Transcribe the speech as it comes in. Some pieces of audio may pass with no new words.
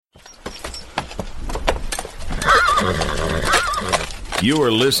You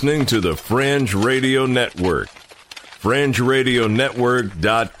are listening to the Fringe Radio Network.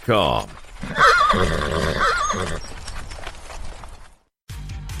 FringeRadioNetwork.com.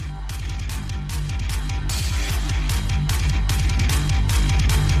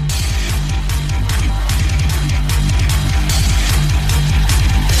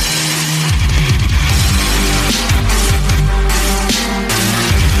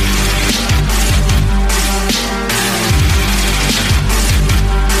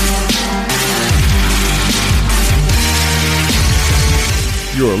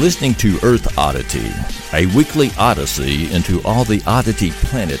 You're listening to Earth Oddity, a weekly odyssey into all the oddity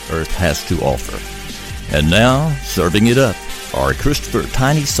planet Earth has to offer. And now, serving it up are Christopher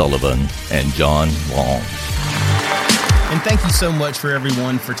Tiny Sullivan and John Long. And thank you so much for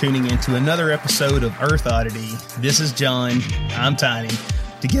everyone for tuning in to another episode of Earth Oddity. This is John. I'm Tiny.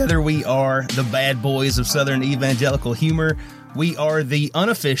 Together we are the bad boys of Southern evangelical humor. We are the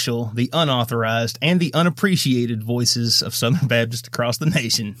unofficial, the unauthorized, and the unappreciated voices of Southern Baptists across the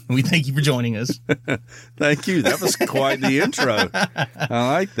nation. We thank you for joining us. Thank you. That was quite the intro. I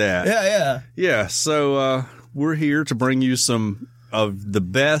like that. Yeah. Yeah, so we're here to bring you some of the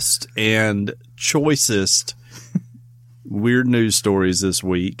best and choicest weird news stories this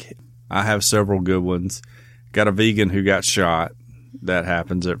week. I have several good ones. Got a vegan who got shot. That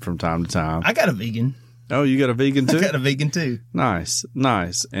happens from time to time. I got a vegan. Oh, you got a vegan too? I got a vegan too. Nice.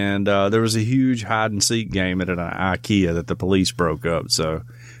 And there was a huge hide-and-seek game at an IKEA that the police broke up, so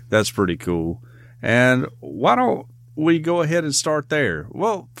that's pretty cool. And why don't we go ahead and start there?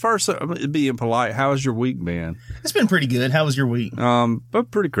 Well, first, being polite, how has your week been? It's been pretty good. How was your week? But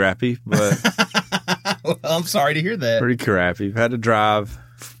pretty crappy, but... Well, I'm sorry to hear that. Pretty crappy. I've had to drive,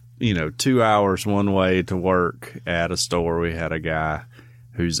 2 hours one way to work at a store. We had a guy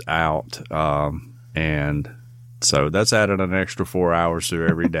who's out, and so that's added an extra 4 hours to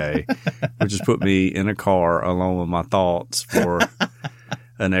every day, which has put me in a car alone with my thoughts for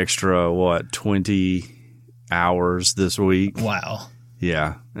an extra, 20 hours this week. Wow.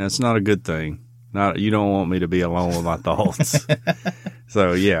 Yeah, that's not a good thing. You don't want me to be alone with my thoughts.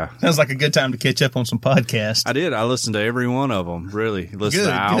 So, yeah. Sounds like a good time to catch up on some podcasts. I did. I listened to every one of them, really. Listened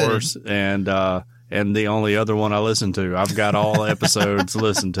to hours, good. And the only other one I listened to. I've got all the episodes to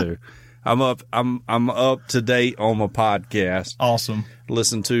listen to. I'm up to date on my podcast. Awesome.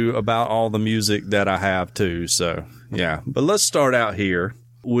 Listen to about all the music that I have too. So yeah, but let's start out here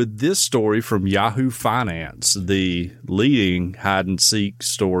with this story from Yahoo Finance, the leading hide and seek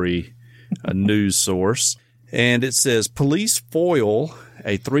story news source. And it says police foil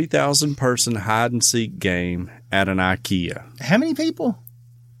a 3,000 person hide and seek game at an IKEA. How many people?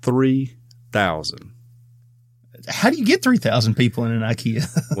 3,000. How do you get 3,000 people in an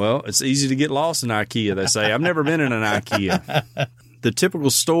IKEA? Well, it's easy to get lost in IKEA, they say. I've never been in an IKEA. The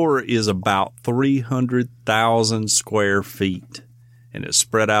typical store is about 300,000 square feet, and it's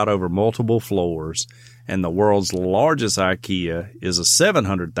spread out over multiple floors. And the world's largest IKEA is a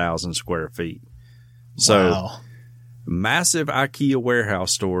 700,000 square feet. So, wow. Massive IKEA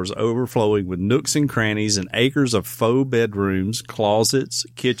warehouse stores overflowing with nooks and crannies and acres of faux bedrooms, closets,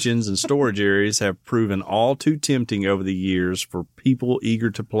 kitchens, and storage areas have proven all too tempting over the years for people eager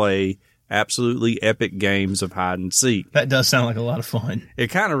to play absolutely epic games of hide and seek. That does sound like a lot of fun.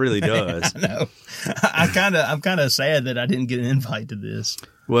 It kind of really does. I know. I'm kind of sad that I didn't get an invite to this.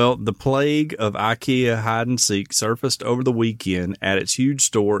 Well, the plague of IKEA hide and seek surfaced over the weekend at its huge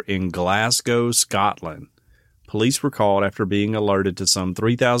store in Glasgow, Scotland. Police were called after being alerted to some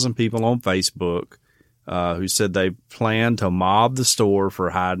 3,000 people on Facebook who said they planned to mob the store for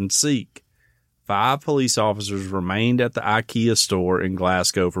hide and seek. 5 police officers remained at the IKEA store in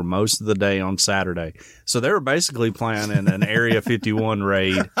Glasgow for most of the day on Saturday. So they were basically planning an Area 51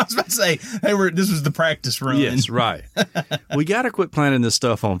 raid. I was about to say, this was the practice run. Yes, right. We got to quit planning this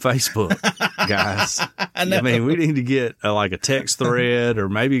stuff on Facebook, guys. I know. I mean, we need to get a text thread or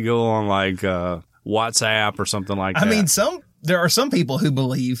maybe go on WhatsApp or something like that. I mean, there are some people who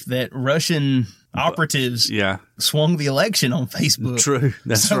believe that Russian operatives swung the election on Facebook. True.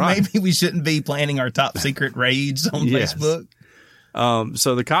 That's right. So maybe we shouldn't be planning our top secret raids on Facebook.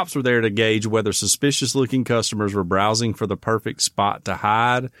 So the cops were there to gauge whether suspicious-looking customers were browsing for the perfect spot to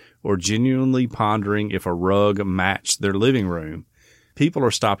hide or genuinely pondering if a rug matched their living room. People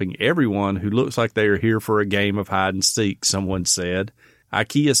are stopping everyone who looks like they are here for a game of hide and seek, someone said.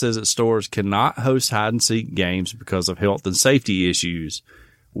 IKEA says its stores cannot host hide and seek games because of health and safety issues.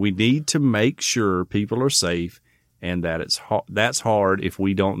 We need to make sure people are safe and that that's hard if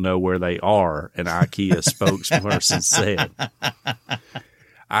we don't know where they are, an IKEA spokesperson said.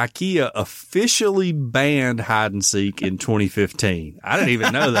 IKEA officially banned hide and seek in 2015. I didn't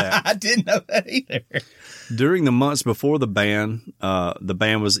even know that. I didn't know that either. During the months before the ban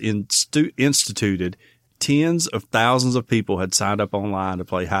was instituted, tens of thousands of people had signed up online to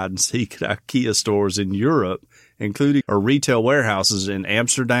play hide and seek at IKEA stores in Europe, including retail warehouses in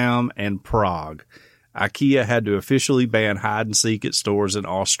Amsterdam and Prague. IKEA had to officially ban hide and seek at stores in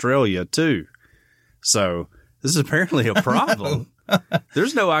Australia too. So this is apparently a problem.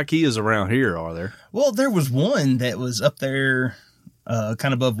 There's no IKEAs around here, are there? Well, there was one that was up there, kind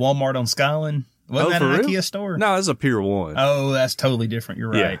of above Walmart on Skyland. Wasn't that an IKEA store? No, it's a Pier 1. Oh, that's totally different.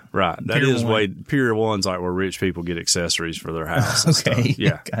 You're right. Yeah, right. That is way Pier 1's like where rich people get accessories for their house. Okay.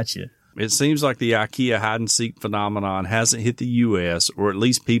 Yeah. Gotcha. It seems like the IKEA hide and seek phenomenon hasn't hit the U.S., or at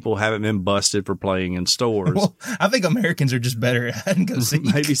least people haven't been busted for playing in stores. Well, I think Americans are just better at hide and go seek.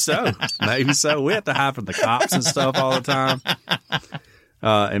 Maybe so. Maybe so. We have to hide from the cops and stuff all the time.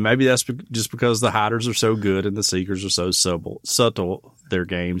 And maybe that's just because the hiders are so good and the seekers are so subtle, their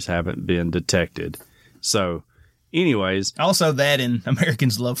games haven't been detected. So, anyways. Also that and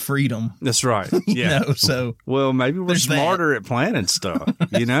Americans love freedom. That's right. Yeah. So. Well, maybe we're smarter at planning stuff,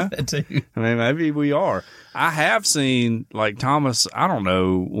 you know? That too. I mean, maybe we are. I have seen, like Thomas, I don't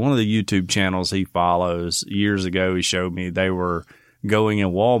know, one of the YouTube channels he follows years ago, he showed me they were going in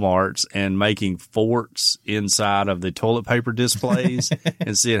Walmarts and making forts inside of the toilet paper displays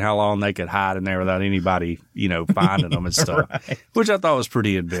and seeing how long they could hide in there without anybody, finding them and stuff, right. Which I thought was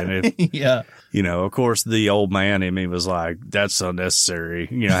pretty inventive. Yeah. Of course, the old man in me was like, that's unnecessary.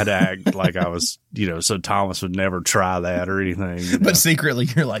 I had to act like I was, so Thomas would never try that or anything. But secretly,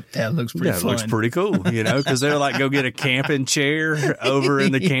 you're like, that looks pretty fun. It looks pretty cool, because they're like, go get a camping chair over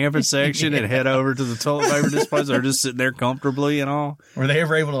in the camping section and head over to the toilet paper displays. They're just sitting there comfortably and all. Were they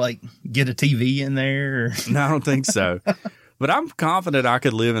ever able to get a TV in there? Or? No, I don't think so. But I'm confident I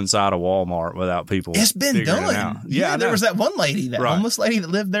could live inside a Walmart without people. It's been done. It out. Yeah, there was that one lady, that right. homeless lady that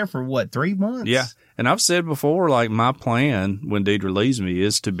lived there for 3 months? Yeah. And I've said before, my plan when Deidre leaves me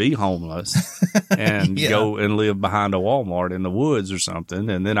is to be homeless and go and live behind a Walmart in the woods or something.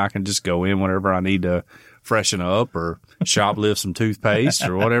 And then I can just go in whenever I need to freshen up or shoplift some toothpaste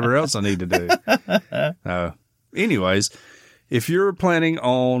or whatever else I need to do. Anyways, if you're planning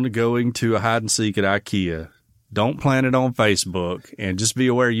on going to a hide and seek at IKEA, don't plan it on Facebook, and just be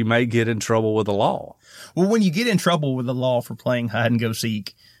aware you may get in trouble with the law. Well, when you get in trouble with the law for playing hide and go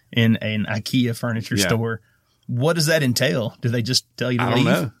seek in an IKEA furniture store, what does that entail? Do they just tell you to leave?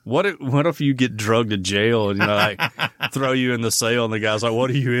 I don't know. What if you get drugged to jail and throw you in the cell and the guy's like, what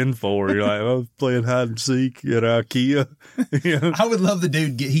are you in for? You're like, I was playing hide and seek at IKEA. I would love the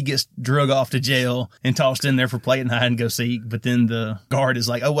dude, he gets drug off to jail and tossed in there for playing hide and go seek, but then the guard is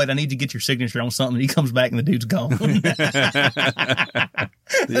like, oh wait, I need to get your signature on something. And he comes back and the dude's gone.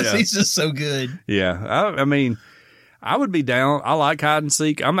 He's just so good. Yeah. I mean, I would be down. I like hide and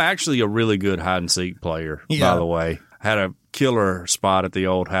seek. I'm actually a really good hide and seek player, by the way. I had a killer spot at the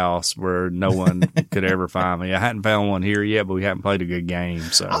old house where no one could ever find me. I hadn't found one here yet, but we haven't played a good game.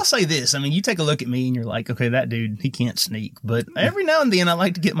 So I'll say this. I mean, you take a look at me and you're like, okay, that dude, he can't sneak. But every now and then I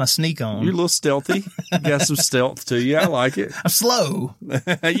like to get my sneak on. You're a little stealthy. You got some stealth to you. I like it. I'm slow.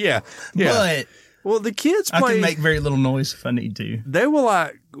 Yeah. But well, the kids play. I can make very little noise if I need to. They were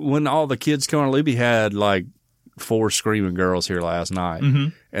like, when all the kids come on, Libby had 4 screaming girls here last night. Mm-hmm.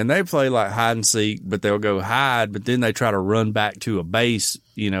 And they play hide and seek, but they'll go hide, but then they try to run back to a base,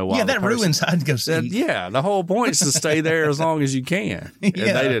 while that ruins hide and go seek. The whole point is to stay there as long as you can. And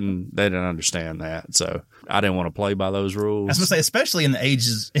they didn't understand that. So I didn't want to play by those rules. I was going to say, especially in the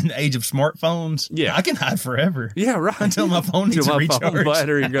age of smartphones. Yeah. I can hide forever. Yeah, right. Until my phone needs a recharge. Until my phone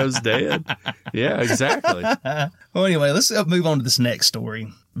battery goes dead. Yeah, exactly. Well, anyway, let's move on to this next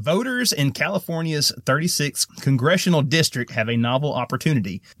story. Voters in California's 36th congressional district have a novel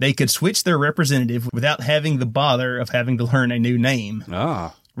opportunity. They could switch their representative without having the bother of having to learn a new name.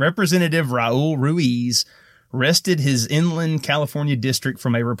 Representative Raul Ruiz wrested his inland California district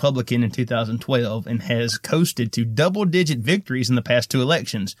from a Republican in 2012 and has coasted to double-digit victories in the past 2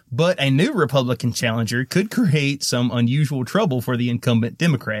 elections. But a new Republican challenger could create some unusual trouble for the incumbent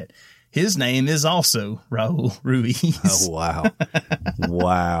Democrat. His name is also Raul Ruiz. Oh, wow.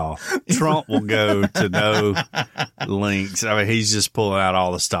 Wow. Trump will go to no lengths. I mean, he's just pulling out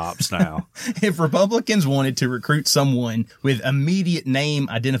all the stops now. If Republicans wanted to recruit someone with immediate name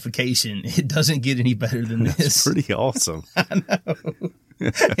identification, it doesn't get any better than this. That's pretty awesome. I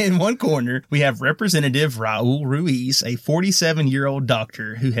know. In one corner, we have Representative Raul Ruiz, a 47-year-old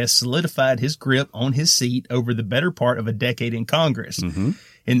doctor who has solidified his grip on his seat over the better part of a decade in Congress. Mm-hmm.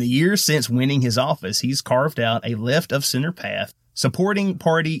 In the years since winning his office, he's carved out a left-of-center path supporting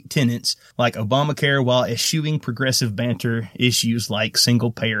party tenets like Obamacare while eschewing progressive banter issues like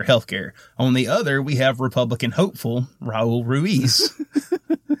single-payer healthcare. On the other, we have Republican hopeful Raul Ruiz,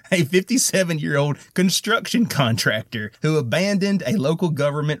 a 57-year-old construction contractor who abandoned a local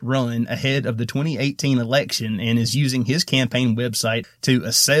government run ahead of the 2018 election and is using his campaign website to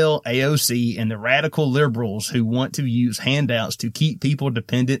assail AOC and the radical liberals who want to use handouts to keep people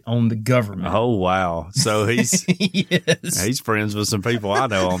dependent on the government. Oh, wow. So he's Yes. he's friends with some people I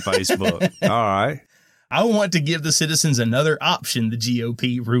know on Facebook. All right. I want to give the citizens another option, the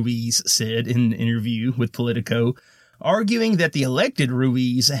GOP Ruiz said in an interview with Politico, arguing that the elected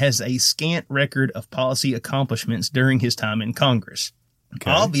Ruiz has a scant record of policy accomplishments during his time in Congress.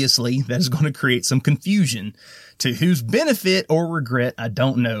 Okay. Obviously, that is going to create some confusion. To whose benefit or regret, I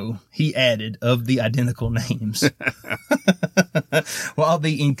don't know, he added, of the identical names. While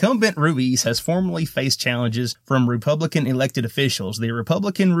the incumbent Ruiz has formerly faced challenges from Republican elected officials, the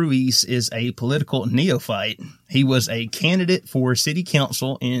Republican Ruiz is a political neophyte. He was a candidate for city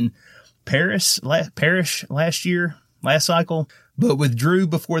council in Parish last cycle, but withdrew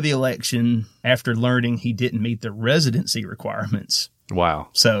before the election after learning he didn't meet the residency requirements. Wow.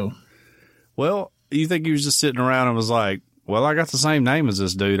 So, well, you think he was just sitting around and was like, well, I got the same name as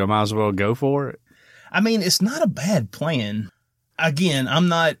this dude. I might as well go for it. I mean, it's not a bad plan. Again, I'm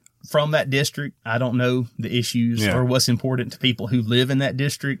not from that district. I don't know the issues or what's important to people who live in that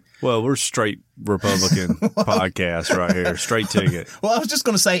district. Well, we're straight Republican podcast right here. Straight ticket. Well, I was just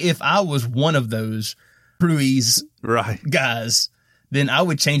going to say, if I was one of those Ruiz guys, then I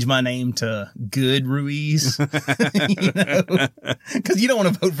would change my name to Good Ruiz, because you don't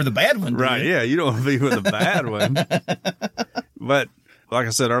want to vote for the bad one. Right. Yeah. You don't want to be with the bad one. But like I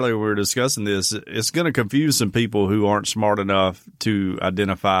said earlier, we were discussing this. It's going to confuse some people who aren't smart enough to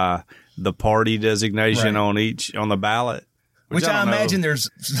identify the party designation on the ballot. Which I imagine there's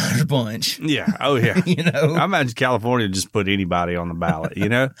a bunch. Yeah. Oh, yeah. I imagine California just put anybody on the ballot,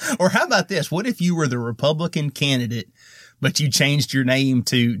 Or how about this? What if you were the Republican candidate, but you changed your name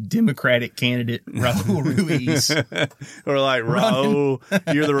to Democratic candidate Raul Ruiz? Or like Raul,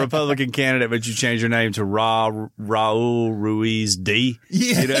 you're the Republican candidate, but you change your name to Raul Ruiz D.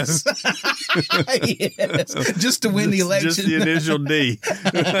 Yes. Yes. Just to win the election. Just the initial D.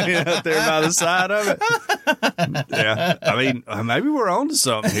 Out there by the side of it. Yeah. I mean, maybe we're on to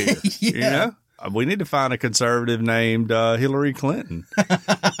something here. Yeah. We need to find a conservative named Hillary Clinton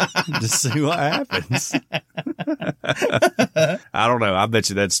to see what happens. I don't know. I bet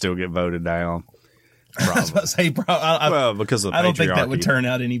you that'd still get voted down. Probably. I was about to say, well, because of I don't think that would turn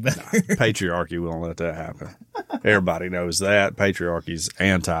out any better. Patriarchy won't let that happen. Everybody knows that. Patriarchy's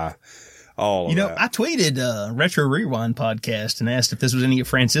anti all of that. I tweeted Retro Rewind podcast and asked if this was any of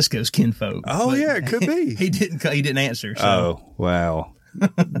Francisco's kinfolk. Oh, yeah, it could be. He didn't answer. So. Oh, wow.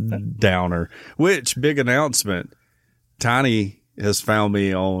 Downer. Which big announcement. Tiny has found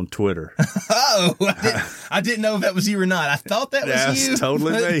me on Twitter. Oh, I didn't know if that was you or not. I thought that was you. That's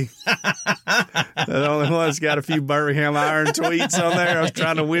totally me. The only one that's got a few Birmingham Iron tweets on there. I was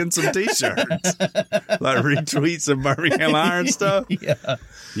trying to win some T-shirts. Like retweet some Birmingham Iron stuff.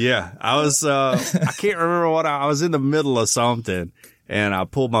 Yeah. I was, I can't remember what I was in the middle of something. And I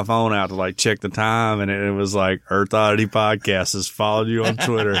pulled my phone out to like check the time, and it was like Earth Oddity Podcast has followed you on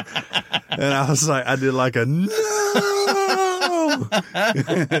Twitter. And I was like, I did like a no.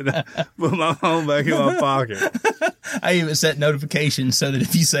 And I put my phone back in my pocket. I even set notifications so that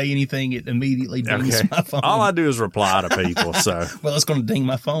if you say anything, it immediately dings my phone. All I do is reply to people. So well, it's going to ding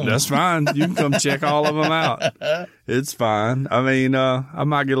my phone. That's fine. You can come check all of them out. It's fine. I mean, I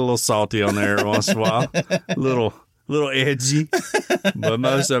might get a little salty on there once in a while. A little edgy, but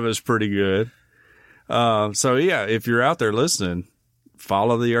most of it's pretty good. So yeah, if you're out there listening,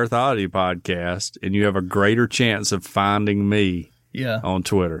 follow the Earth Oddity Podcast and you have a greater chance of finding me on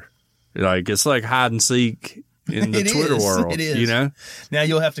Twitter. Like, it's like hide and seek in the Twitter world. It is. Now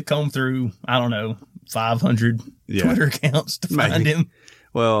you'll have to comb through, I don't know, 500 Twitter accounts to find him.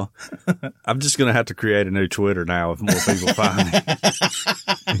 Well, I'm just going to have to create a new Twitter now if more people find me.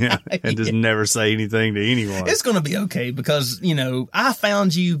 And just never say anything to anyone. It's going to be okay because, I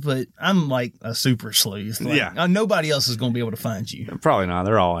found you, but I'm like a super sleuth. Nobody else is going to be able to find you. Probably not.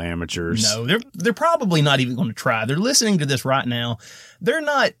 They're all amateurs. No, they're probably not even going to try. They're listening to this right now. They're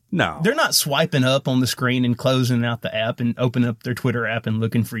not swiping up on the screen and closing out the app and opening up their Twitter app and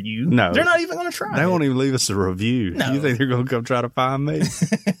looking for you. No. They're not even going to try. They won't even leave us a review. No. You think they're going to come try to find me?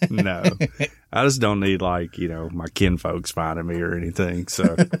 No. I just don't need my kinfolks finding me or anything.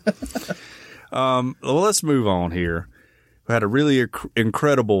 So, well, let's move on here. We had a really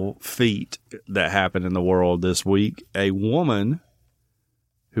incredible feat that happened in the world this week. A woman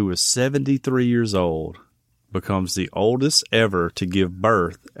who was 73 years old becomes the oldest ever to give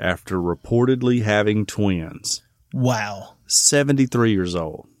birth after reportedly having twins. Wow. 73 years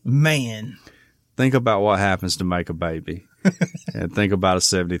old. Man. Think about what happens to make a baby. And think about a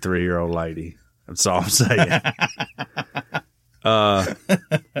 73-year-old lady. That's all I'm saying. A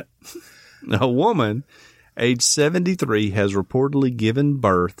woman age 73 has reportedly given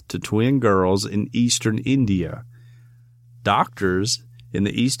birth to twin girls in eastern India. Doctors in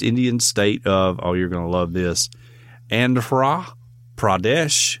the East Indian state of, oh, you're going to love this, Andhra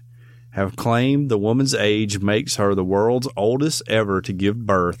Pradesh have claimed the woman's age makes her the world's oldest ever to give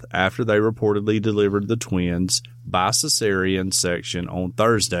birth after they reportedly delivered the twins by cesarean section on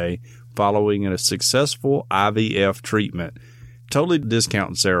Thursday following a successful IVF treatment. Totally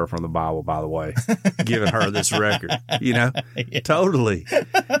discounting Sarah from the Bible, by the way, giving her this record, you know, Yeah. Totally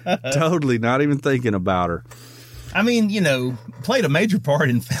not even thinking about her. I mean, you know, played a major part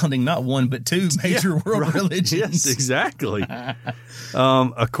in founding not one, but two major world religions. Yes, exactly.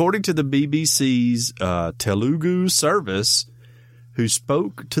 According to the BBC's Telugu service, who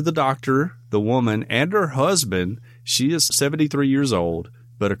spoke to the doctor, the woman, and her husband, she is 73 years old,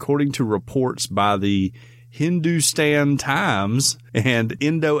 but according to reports by the Hindustan Times and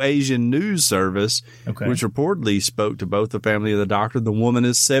Indo-Asian News Service, which reportedly spoke to both the family and the doctor, the woman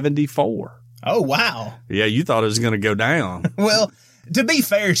is 74. Oh, wow. Yeah, you thought it was going to go down. Well, to be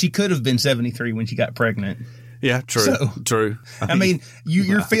fair, she could have been 73 when she got pregnant. Yeah, true. True. I mean,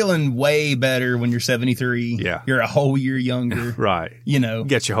 you're feeling way better when you're 73. Yeah. You're a whole year younger. Right. You know.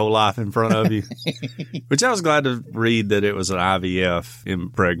 Get your whole life in front of you. Which I was glad to read that it was an IVF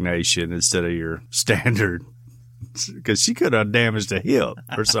impregnation instead of your standard. Because she could have damaged a hip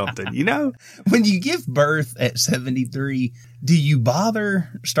or something, you know? When you give birth at 73, do you bother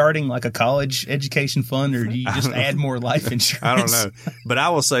starting like a college education fund, or do you just add more life insurance? I don't know. But I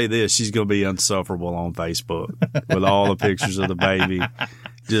will say this, she's going to be insufferable on Facebook with all the pictures of the baby.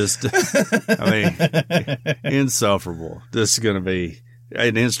 Just, I mean, insufferable. This is going to be...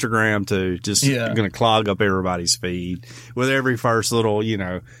 And Instagram, too. Just going to clog up everybody's feed with every first little, you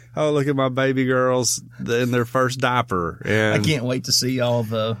know, oh, look at my baby girls in their first diaper. And I can't wait to see all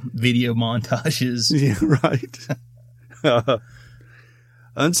the video montages. Yeah, right.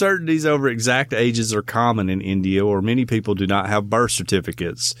 Uncertainties over exact ages are common in India, or many people do not have birth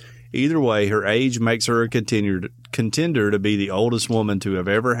certificates. Either way, her age makes her a contender to be the oldest woman to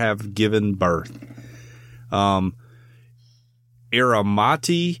ever have given birth.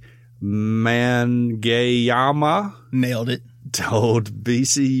 Iramati Mangayama Nailed it. told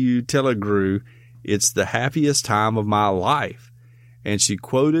BCU Telugu, "It's the happiest time of my life." And she was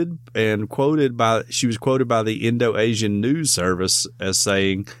quoted by the Indo-Asian News Service as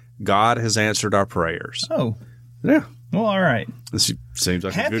saying, "God has answered our prayers." Oh. Yeah. Well, all right. She seems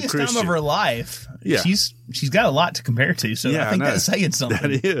like Happiest a good Christian. time of her life. Yeah. She's got a lot to compare to, so I think that's saying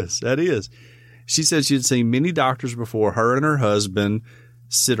something. That is. She said she had seen many doctors before her and her husband,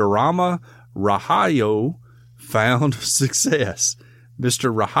 Sitarama Rahayo, found success.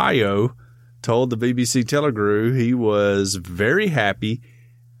 Mr. Rahayo told the BBC Telugu he was very happy.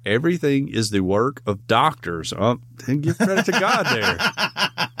 Everything is the work of doctors. And give credit to God there.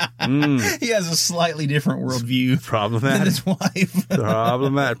 He has a slightly different worldview Problematic. than his wife.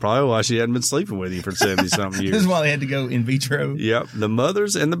 Problematic. Probably why she hadn't been sleeping with you for 70-something years. This is why they had to go in vitro. Yep. The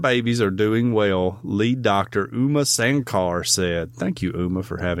mothers and the babies are doing well. Lead doctor Uma Sankar said. Thank you, Uma,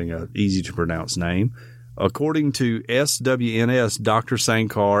 for having an easy-to-pronounce name. According to SWNS, Dr.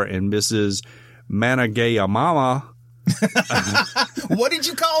 Sankar and Mrs. Managayamama. What did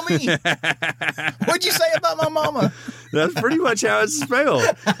you call me? What'd you say about my mama? That's pretty much how it's spelled.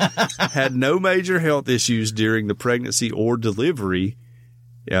 Had no major health issues during the pregnancy or delivery.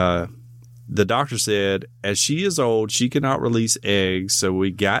 The doctor said, as she is old, she cannot release eggs, so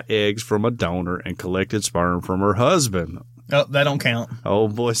we got eggs from a donor and collected sperm from her husband. Oh, that don't count.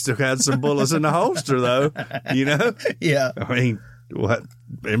 Old boy still had some bullets in the holster, though. You know? Yeah. I mean, what?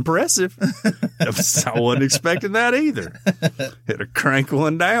 Impressive. I wasn't expecting that either. Had to crank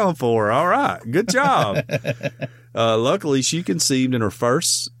one down for her. All right. Good job. Luckily, she conceived in her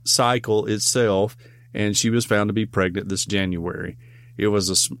first cycle itself, and she was found to be pregnant this January. It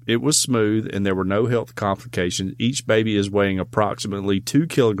was smooth, and there were no health complications. Each baby is weighing approximately 2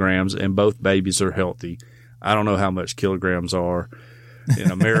 kilograms, and both babies are healthy. I don't know how much kilograms are. In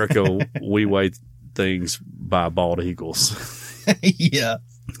America, we weigh things by bald eagles. Yeah.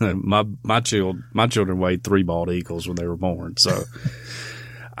 My children weighed 3 bald eagles when they were born. So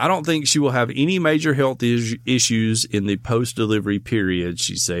I don't think she will have any major health issues in the post-delivery period,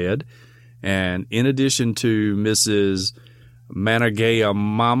 she said. And in addition to Mrs. Managaya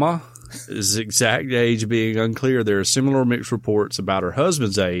Mama's exact age being unclear, there are similar mixed reports about her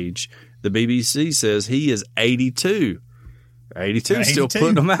husband's age. The BBC says he is 82. 82, still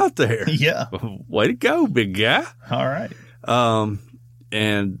putting them out there. Yeah. Way to go, big guy. All right.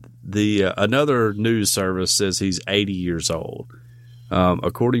 And the another news service says he's 80 years old.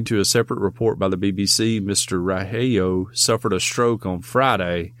 According to a separate report by the BBC, Mr. Raheyo suffered a stroke on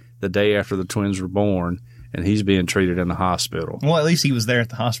Friday, the day after the twins were born, and he's being treated in the hospital. Well, at least he was there at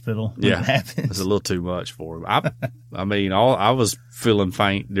the hospital when it happened. It's a little too much for him. I mean, I was feeling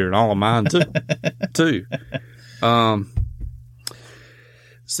faint during all of mine too.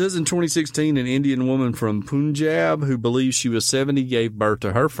 Says in 2016, an Indian woman from Punjab who believes she was 70 gave birth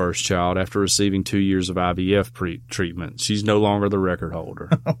to her first child after receiving 2 years of IVF treatment. She's no longer the record holder.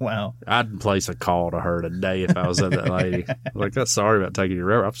 Wow. I'd place a call to her today if I was that lady. Like, that's sorry about taking your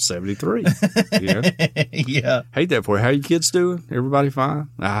record. I'm 73. Yeah. Hate that for you. How your kids doing? Everybody fine?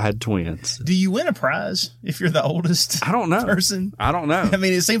 I had twins. Do you win a prize if you're the oldest I don't know. person? I don't know. I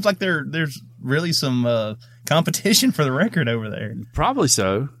mean, it seems like there's really some competition for the record over there. Probably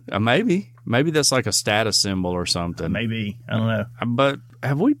so. Maybe that's like a status symbol or something. Maybe. I don't know. But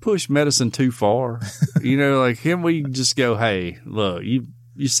have we pushed medicine too far? Like, can we just go, hey, look, you're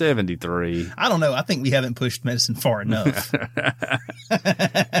 73. I don't know. I think we haven't pushed medicine far enough.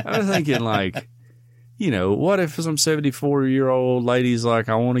 I was thinking, like, what if some 74-year-old lady's like,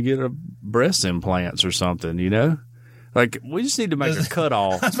 I want to get a breast implants or something, Like, we just need to make a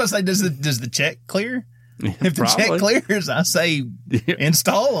cutoff. I was about to say, does the check clear? If the Probably. check clears, I say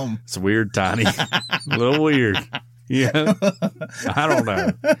install them. It's weird, Tiny. A little weird. Yeah. I don't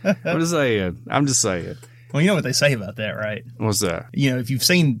know. I'm just saying. Well, you know what they say about that, right? What's that? If you've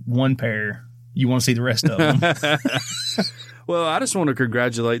seen one pair, you want to see the rest of them. Well, I just want to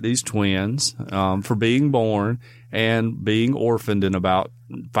congratulate these twins for being born and being orphaned in about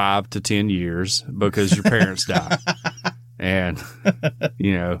 5 to 10 years because your parents died. And,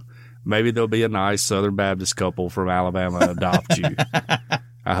 maybe there'll be a nice Southern Baptist couple from Alabama adopt you.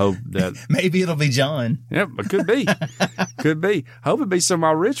 I hope that. Maybe it'll be John. Yep, it could be. Could be. I hope it'd be some of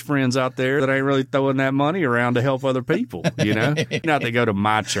my rich friends out there that ain't really throwing that money around to help other people, Not to go to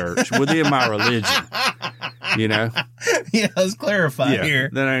my church, within my religion, Let's clarify here.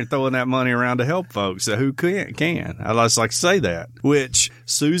 That ain't throwing that money around to help folks. So who can? I'd just like to say that. Which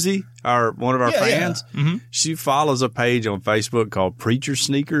Susie, one of our fans, she follows a page on Facebook called Preacher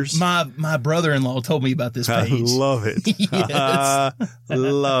Sneakers. My brother-in-law told me about this page. I love it. Yes.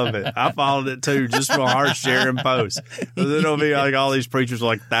 Love it. I followed it too, just for her sharing posts. It'll be like all these preachers with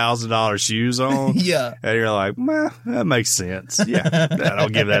like $1,000 shoes on. Yeah. And you're like, well, that makes sense. Yeah. I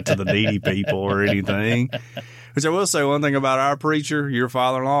don't give that to the needy people or anything. Which I will say one thing about our preacher, your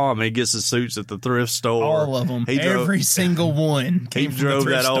father-in-law. I mean, he gets his suits at the thrift store. All of them. Every single one. He drove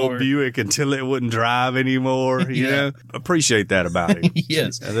that old Buick until it wouldn't drive anymore. Appreciate that about him.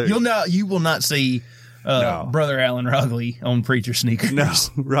 Yes. You will not see Brother Alan Rugley on Preacher Sneakers. No,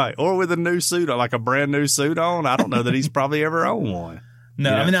 right. Or with a new suit, like a brand new suit on. I don't know that he's probably ever owned one.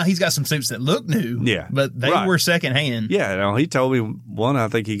 No, I mean, now he's got some suits that look new. Yeah. But they were secondhand. Yeah. He told me one, I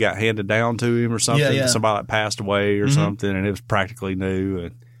think he got handed down to him or something. Yeah. Somebody that passed away or something, and it was practically new.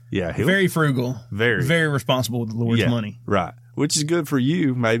 And very frugal. Very responsible with the Lord's money. Right. Which is good for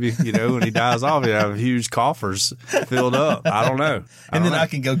you, maybe, when he dies off, you have huge coffers filled up. I don't know. I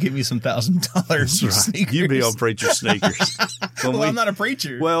can go get me some $1,000 sneakers. You be on Preacher Sneakers. I'm not a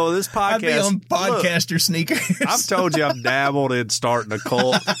preacher. Well, this podcast. I'd be on podcaster sneakers. I've told you I've dabbled in starting a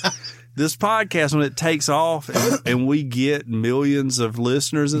cult. This podcast, when it takes off and we get millions of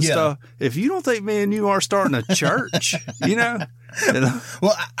listeners and stuff, if you don't think me and you are starting a church,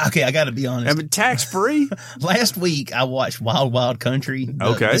 Well, okay, I got to be honest. I mean, tax-free? Last week, I watched Wild Wild Country, the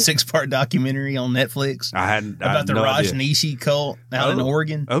 6-part documentary on Netflix about the Rajneeshi cult out in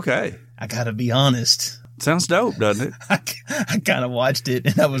Oregon. Okay. I got to be honest. Sounds dope, doesn't it? I kind of watched it,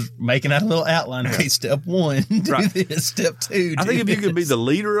 and I was making out a little outline. Okay, step 1, do this. Step 2, I think if you could be the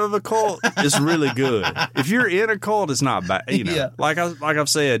leader of a cult, it's really good. If you're in a cult, it's not bad. Like I've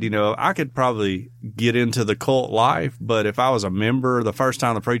said, I could probably get into the cult life, but if I was a member, the first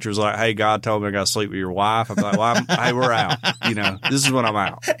time the preacher was like, "Hey, God told me I got to sleep with your wife," I'd be like, "Well, hey, we're out." This is when I'm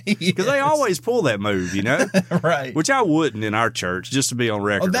out, because they always pull that move, right? Which I wouldn't in our church, just to be on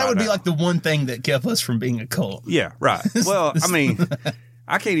record. That would be like the one thing that kept us from being a cult. Yeah, right. Well, I mean,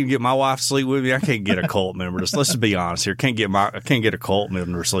 I can't even get my wife to sleep with me. I can't get a cult member. Let's just be honest here. I can't get a cult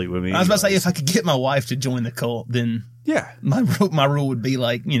member to sleep with me. I was about to say, if I could get my wife to join the cult, then yeah, my rule would be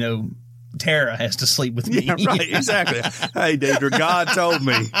like, Tara has to sleep with me. Yeah, right, exactly. Hey, Deidre, God told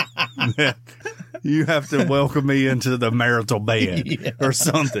me that you have to welcome me into the marital bed or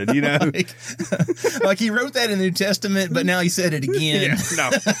something, Like he wrote that in the New Testament, but now he said it again.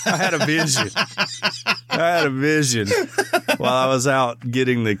 No, I had a vision while I was out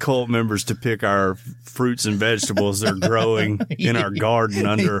getting the cult members to pick our fruits and vegetables they're growing in our garden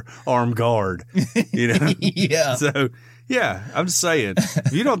under armed guard, Yeah. So, yeah, I'm just saying,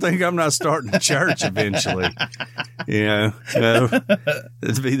 if you don't think I'm not starting a church eventually, it'd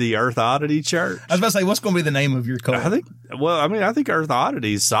be the Earth Oddity Church. I was about to say, what's going to be the name of your cult? I think Earth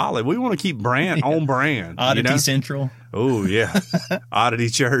Oddity is solid. We want to keep on brand. Oddity Central. Oh, yeah. Oddity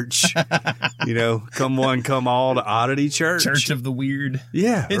Church. Come one, come all to Oddity Church. Church of the Weird.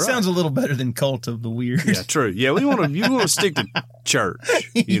 Yeah. It sounds a little better than Cult of the Weird. Yeah, true. Yeah, you want to stick to church,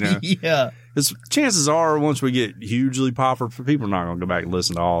 Yeah. Because chances are, once we get hugely popular, people are not going to go back and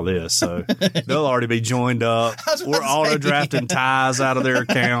listen to all this. So they'll already be joined up. We're auto-drafting ties out of their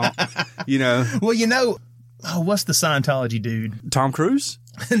account, Well, what's the Scientology dude? Tom Cruise?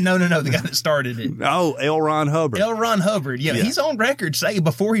 No, the guy that started it. Oh, L. Ron Hubbard. L. Ron Hubbard. Yeah, he's on record saying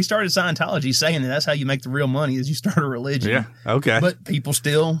before he started Scientology, saying that's how you make the real money is you start a religion. Yeah, okay. But people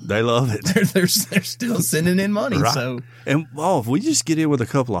still they love it. They're still sending in money. Right. So if we just get in with a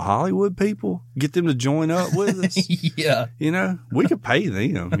couple of Hollywood people, get them to join up with us. Yeah, we could pay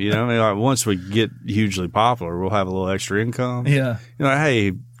them. Like once we get hugely popular, we'll have a little extra income. Yeah.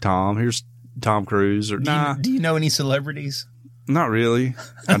 Hey, Tom, here's Tom Cruise. Or do you know any celebrities? Not really.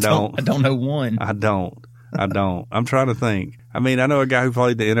 I don't. I don't know one. I don't. I'm trying to think. I mean, I know a guy who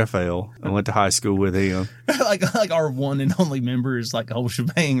played the NFL. I went to high school with him. like our one and only member is like a whole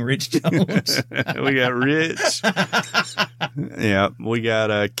shebang, Rich Jones. We got Rich. Yeah, we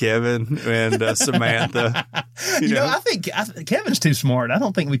got Kevin and Samantha. I think Kevin's too smart. I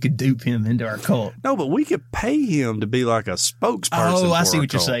don't think we could dupe him into our cult. No, but we could pay him to be like a spokesperson. Oh, I see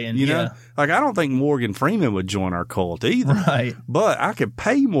what you're saying. You know, like I don't think Morgan Freeman would join our cult either. Right. But I could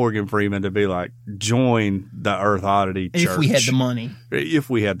pay Morgan Freeman to be like, join the Earth Oddity Church. If we had the money. If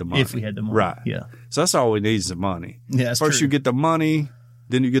we had the money. Right. Yeah. So that's all we need is the money. Yeah, that's First true. You get the money,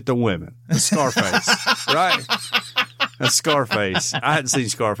 then you get the women. The Scarface. Right? That's Scarface. I hadn't seen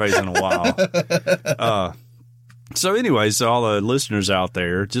Scarface in a while. So anyway, so all the listeners out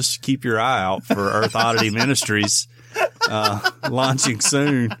there, just keep your eye out for Earth Oddity Ministries launching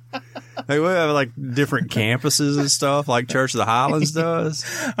soon. Hey, we have like different campuses and stuff like Church of the Highlands does.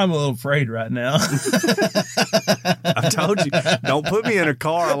 I'm a little afraid right now. I told you, don't put me in a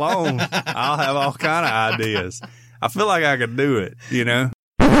car alone. I'll have all kind of ideas. I feel like I could do it, you know?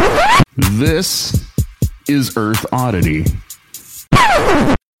 This is Earth Oddity.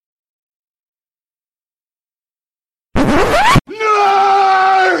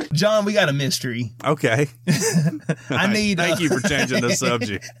 John, we got a mystery. Okay. I need. Thank you for changing the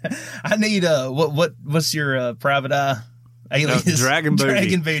subject. I need what's your private eye alias?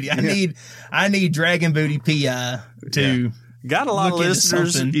 Dragonbooty. Dragonbooty. I need Dragonbooty PI to. Yeah. Got a lot of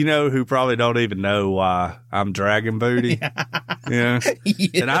listeners, you know, who probably don't even know why I'm Dragonbooty. Yeah. Yes.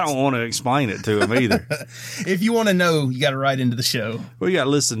 And I don't want to explain it to them either. If you want to know, you got to write into the show. Well, you got to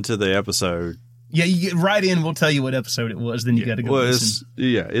listen to the episode. Yeah, you get right in. We'll tell you what episode it was. Then you got to go listen.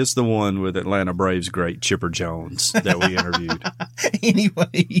 It's the one with Atlanta Braves great Chipper Jones that we interviewed.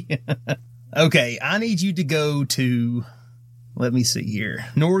 Anyway, okay, I need you to go to, let me see here,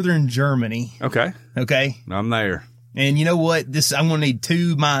 Northern Germany. Okay. I'm there. And you know what? I'm going to need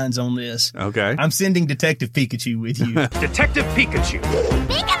two minds on this. Okay. I'm sending Detective Pikachu with you. Detective Pikachu.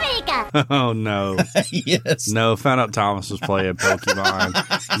 Pika Pika. Oh, no. Yes. No, found out Thomas was playing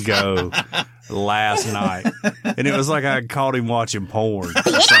Pokemon Go last night. And it was like I caught him watching porn.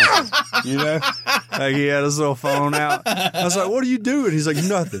 You know? Like he had his little phone out. I was like, what are you doing? He's like,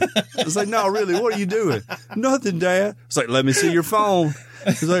 nothing. I was like, no, really, what are you doing? Nothing, Dad. I was like, let me see your phone.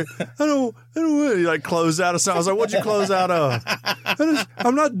 He's like, I don't want to. He like closed out of something. I was like, what'd you close out of?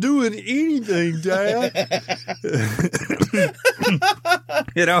 I'm not doing anything, Dad.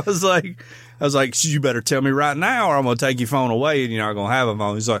 And I was like, you better tell me right now or I'm going to take your phone away and you're not going to have a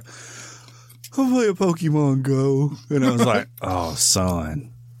phone. He's like, I'll play a Pokemon Go. And I was like, oh,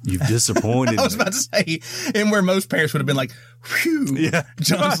 son. You've disappointed I was me. about to say, and where most parents would have been like, whew. Yeah.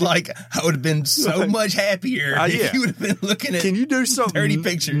 John's like, I would have been so much happier if you would have been looking at Can you do something dirty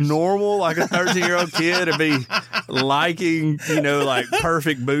pictures. normal like a 13-year-old kid and be liking, like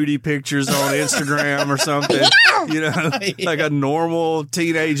perfect booty pictures on Instagram or something? Like a normal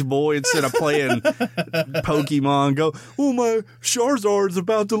teenage boy instead of playing Pokemon. Go, oh, my Charizard's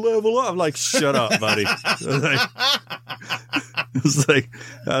about to level up. I'm like, shut up, buddy. I was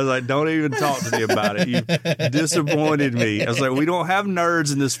like, don't even talk to me about it. You disappointed me. I was like, we don't have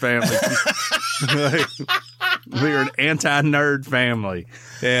nerds in this family. We're an anti-nerd family.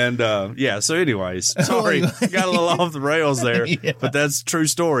 And, so anyways, sorry, got a little off the rails there, but that's a true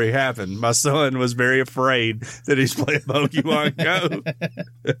story happened. My son was very afraid that he's playing Pokemon Go.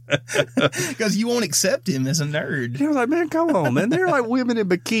 Because you won't accept him as a nerd. I was like, man, come on, man. They're like women in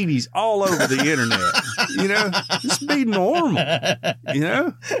bikinis all over the internet. Just be normal,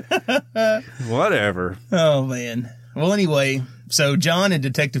 Whatever. Oh, man. Well, anyway, so John and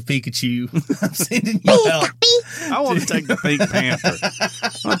Detective Pikachu, I'm sending you out. I want to take the Pink Panther.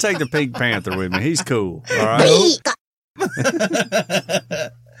 I want to take the Pink Panther with me. He's cool. All right.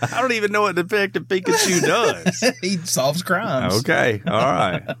 I don't even know what Detective Pikachu does. He solves crimes. Okay. All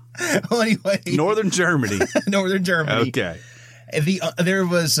right. Well, anyway. Northern Germany. Okay. There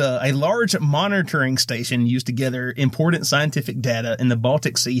was a large monitoring station used to gather important scientific data, and the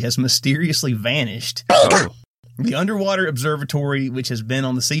Baltic Sea has mysteriously vanished. Oh. The underwater observatory, which has been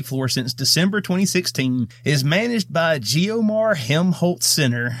on the seafloor since December 2016, is managed by Geomar Helmholtz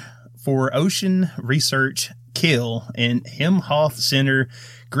Center for Ocean Research, Kiel, and Helmholtz Center,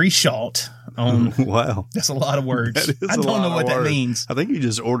 Grieshalt. Wow. That's a lot of words. I don't know what that means. I think you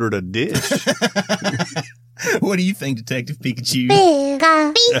just ordered a dish. What do you think, Detective Pikachu?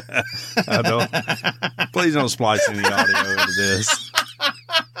 I don't. Please don't splice any audio into this.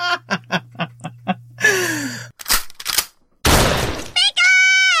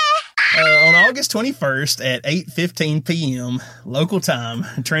 On August 21st at 8:15 p.m. local time,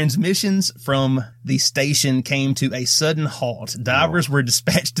 transmissions from the station came to a sudden halt. Divers were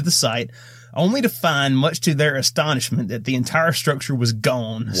dispatched to the site, only to find, much to their astonishment, that the entire structure was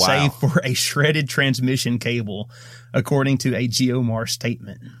gone, save for a shredded transmission cable, according to a Geomar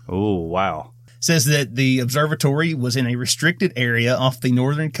statement. Oh, wow. Says that the observatory was in a restricted area off the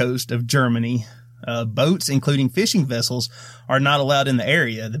northern coast of Germany. Boats, including fishing vessels, are not allowed in the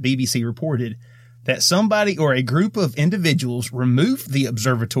area. The BBC reported that somebody or a group of individuals removed the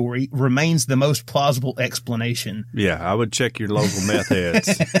observatory remains the most plausible explanation. Yeah, I would check your local meth heads.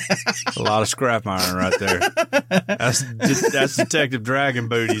 A lot of scrap iron right there. That's Detective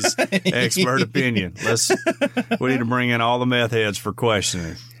Dragonbooty's expert opinion. We need to bring in all the meth heads for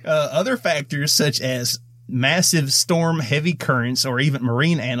questioning. Other factors such as massive storm, heavy currents, or even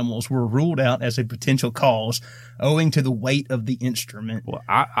marine animals were ruled out as a potential cause, owing to the weight of the instrument. Well,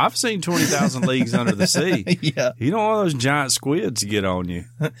 I've seen 20,000 Leagues Under the Sea. Yeah. You don't want those giant squids to get on you.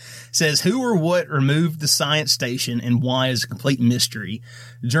 Says who or what removed the science station and why is a complete mystery.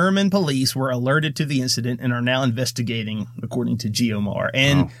 German police were alerted to the incident and are now investigating, according to Geomar.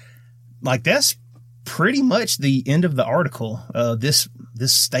 And that's pretty much the end of the article. This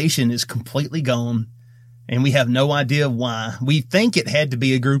station is completely gone. And we have no idea why. We think it had to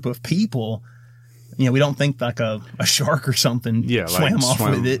be a group of people. We don't think like a shark or something swam off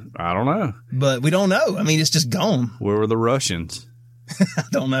with it. I don't know. But we don't know. I mean, it's just gone. Where were the Russians? I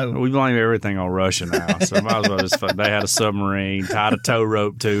don't know. We blame everything on Russia now. So might as well they had a submarine, tied a tow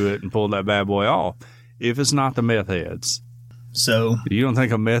rope to it, and pulled that bad boy off. If it's not the meth heads. So you don't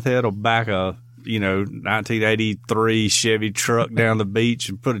think a meth head will back a 1983 Chevy truck down the beach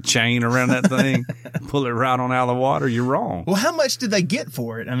and put a chain around that thing, pull it right on out of the water? You're wrong. Well, how much did they get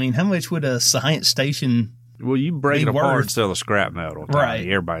for it? I mean, how much would a science station? Well, you break it apart and sell the scrap metal. Right.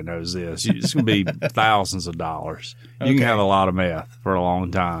 Everybody knows this. It's going to be thousands of dollars. You can have a lot of meth for a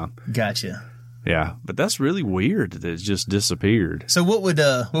long time. Gotcha. Yeah, but that's really weird that it just disappeared. So what would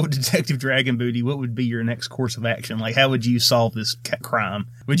Detective Dragonbooty, what would be your next course of action? Like, how would you solve this crime?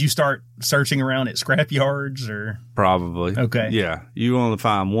 Would you start searching around at scrap yards or? Probably. Okay. Yeah. You want to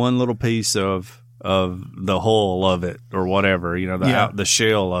find one little piece of the hull of it or whatever, the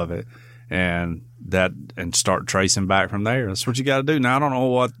shell of it and start tracing back from there. That's what you got to do. Now, I don't know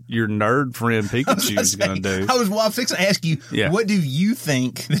what your nerd friend Pikachu is going to do. I was fixing to ask you, what do you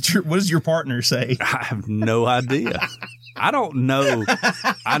think what does your partner say? I have no idea. I don't know.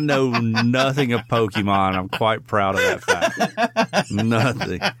 I know nothing of Pokemon. I'm quite proud of that fact.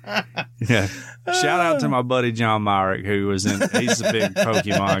 Nothing. Yeah. Shout out to my buddy John Myrick, who was he's a big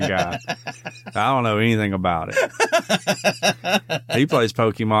Pokemon guy. I don't know anything about it. He plays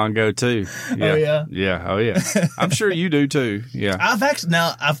Pokemon Go too. Yeah. Oh, yeah? Yeah. Oh, yeah. I'm sure you do too. Yeah.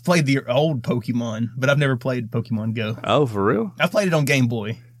 I've played the old Pokemon, but I've never played Pokemon Go. Oh, for real? I've played it on Game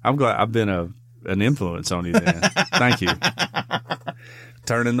Boy. I'm glad I've been an influence on you then. Thank you.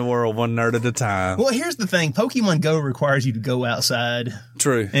 Turning the world one nerd at a time. Well, here's the thing. Pokemon Go requires you to go outside.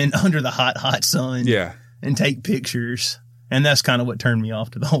 True. And under the hot sun. Yeah. And take pictures. And that's kind of what turned me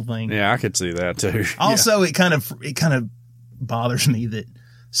off to the whole thing. Yeah, I could see that too. Also, it kind of bothers me that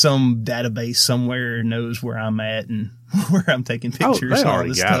some database somewhere knows where I'm at and where I'm taking pictures. They and all already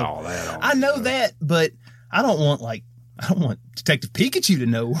this got stuff. all that on I know that, but I don't want Detective Pikachu to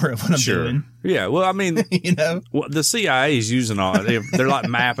know what I'm doing. Yeah, well, I mean, the CIA is using all it. They're like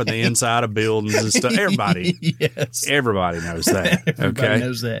mapping the inside of buildings and stuff. Everybody, yes, everybody knows that. Everybody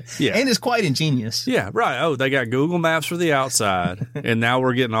knows that. Yeah, and it's quite ingenious. Yeah, right. Oh, they got Google Maps for the outside, and now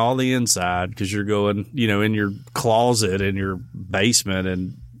we're getting all the inside because you're going, in your closet in your basement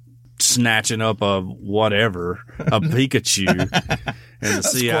and snatching up a Pikachu. And the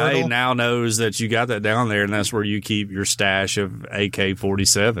CIA now knows that you got that down there, and that's where you keep your stash of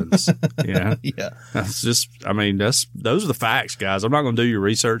AK-47s. Yeah. That's just, those are the facts, guys. I'm not going to do your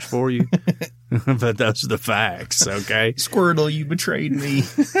research for you, but those are the facts, okay? Squirtle, you betrayed me.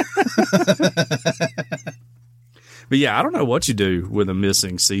 But yeah, I don't know what you do with a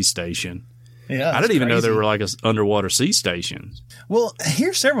missing sea station. Yeah, I didn't even know there were like underwater sea stations. Well,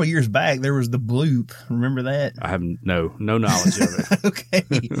 here several years back, there was the bloop. Remember that? I have no knowledge of it. Okay.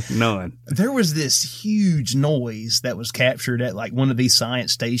 None. There was this huge noise that was captured at like one of these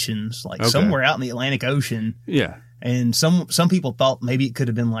science stations, like somewhere out in the Atlantic Ocean. Yeah. And some people thought maybe it could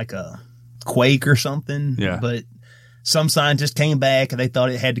have been like a quake or something. Yeah. But some scientists came back and they thought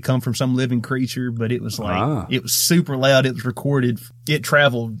it had to come from some living creature, but it was like, it was super loud. It was recorded. It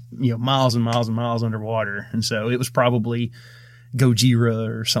traveled, miles and miles and miles underwater. And so it was probably Gojira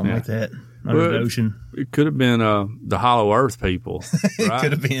or something like that under the ocean. It could have been the Hollow Earth people. Right? It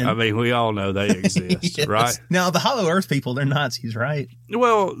could have been. I mean, we all know they exist, Yes. right? Now, the Hollow Earth people, they're Nazis, right?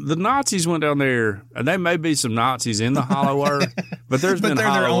 Well, the Nazis went down there, and there may be some Nazis in the Hollow Earth, but there's been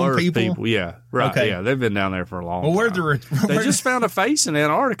Hollow Earth people. Yeah, right. Okay. Yeah, they've been down there for a long time. They just found a face in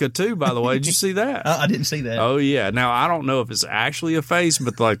Antarctica, too, by the way. Did you see that? I didn't see that. Oh, yeah. Now, I don't know if it's actually a face,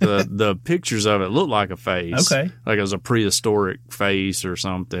 but like the pictures of it look like a face. Okay. Like it was a prehistoric face or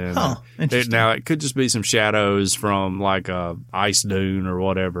something. Huh. Interesting. Now, it could just be some shadows from like a ice dune or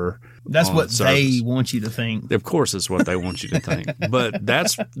whatever. That's what they want you to think. Of course, it's what they want you to think. But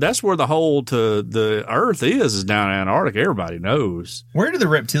that's where the hole to the Earth is down in Antarctica. Everybody knows. Where do the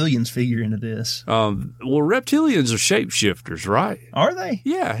reptilians figure into this? Well, reptilians are shapeshifters, right? Are they?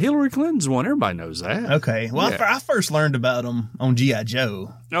 Yeah, Hillary Clinton's one. Everybody knows that. Okay. Well, I first learned about them on G.I.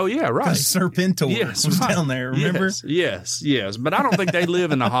 Joe. Oh, yeah, right. Serpentor was down there, remember? Yes. But I don't think they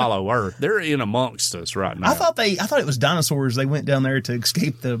live in the Hollow Earth. They're in amongst us right now. I thought it was dinosaurs. They went down there to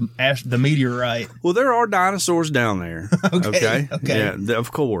escape the meteorite. Well, there are dinosaurs down there. Okay. Yeah,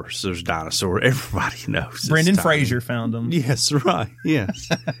 of course, there's dinosaurs. Everybody knows. Brendan Fraser found them. Yes, right. Yes.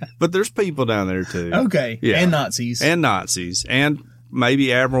 But there's people down there, too. Okay. Yeah. And Nazis. And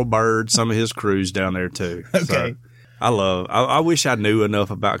maybe Admiral Byrd, some of his crew's down there, too. Okay. So, I wish I knew enough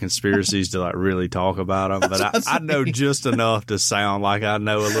about conspiracies to like really talk about them, but I know just enough to sound like I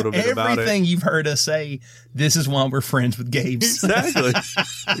know a little bit about it. Everything you've heard us say, this is why we're friends with Gabe. Exactly.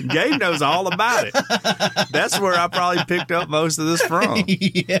 Gabe knows all about it. That's where I probably picked up most of this from.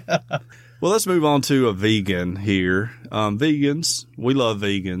 Yeah. Well, let's move on to a vegan here. Vegans, we love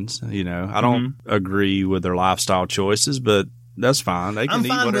vegans. I don't agree with their lifestyle choices, but that's fine. They can eat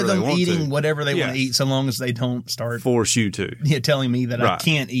whatever they want to. I'm fine with them eating whatever they want to eat, so long as they don't start force you to. Yeah, telling me that I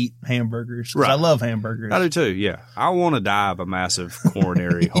can't eat hamburgers. Right. I love hamburgers. I do too. Yeah, I want to die of a massive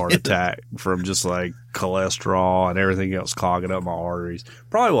coronary heart attack from just like cholesterol and everything else clogging up my arteries.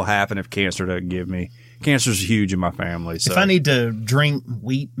 Probably will happen if cancer doesn't give me. Cancer's huge in my family. So. If I need to drink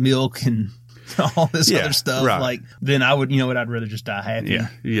wheat milk and all this other stuff, then I would. You know what? I'd rather just die happy.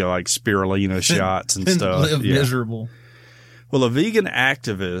 Yeah, like spirulina shots and stuff. Live miserable. Well, a vegan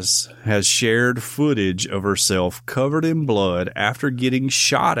activist has shared footage of herself covered in blood after getting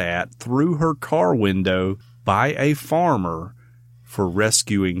shot at through her car window by a farmer for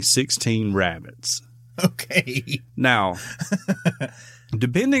rescuing 16 rabbits. Okay. Now,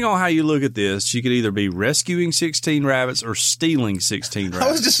 Depending on how you look at this, she could either be rescuing 16 rabbits or stealing 16 rabbits.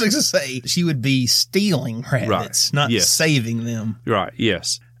 I was just going to say she would be stealing rabbits, not saving them. Right,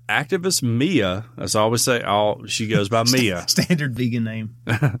 yes. Activist Mia, as I always say, she goes by Mia. Standard vegan name.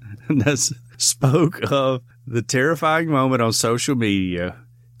 Spoke of the terrifying moment on social media,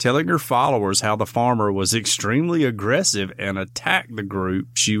 telling her followers how the farmer was extremely aggressive and attacked the group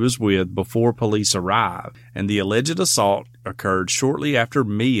she was with before police arrived. And the alleged assault occurred shortly after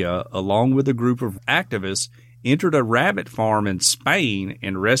Mia, along with a group of activists, entered a rabbit farm in Spain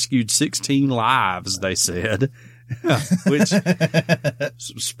and rescued 16 lives, they said. Which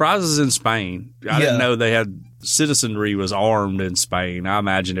surprises in Spain. I didn't know they had citizenry was armed in Spain. I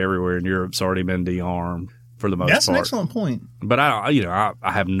imagine everywhere in Europe's already been de-armed for the most part. That's an excellent point. But I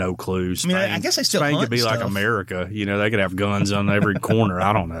have no clue. Spain, I guess they still Spain hunt could be stuff. like America. They could have guns on every corner.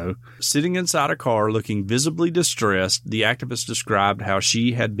 I don't know. Sitting inside a car looking visibly distressed, the activist described how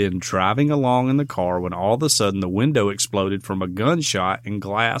she had been driving along in the car when all of a sudden the window exploded from a gunshot and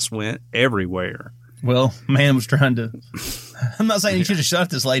glass went everywhere. Well, man was trying to... I'm not saying he should have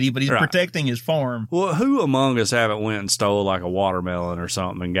shot this lady, but he's protecting his farm. Well, who among us haven't went and stole like a watermelon or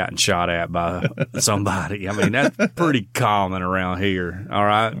something and gotten shot at by somebody? I mean, that's pretty common around here, all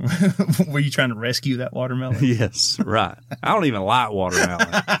right? Were you trying to rescue that watermelon? Yes, right. I don't even like watermelon,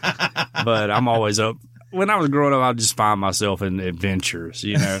 but I'm always up. When I was growing up, I'd just find myself in adventures,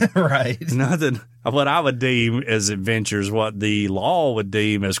 Right. Nothing. What I would deem as adventures, what the law would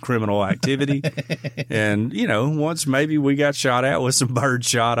deem as criminal activity. And, once maybe we got shot at with some bird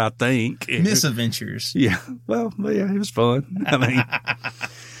shot, I think. Misadventures. Yeah. Well, yeah, it was fun. I mean,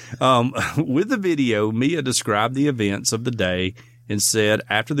 with the video, Mia described the events of the day and said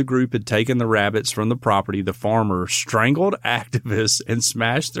after the group had taken the rabbits from the property, the farmer strangled activists and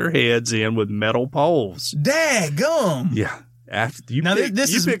smashed their heads in with metal poles. Daggum. Yeah. After you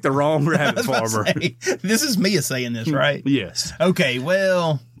picked the wrong rabbit farmer. This is Mia saying this, right? Yes. Okay,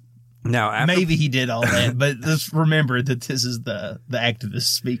 well, now maybe he did all that, but let's remember that this is the activist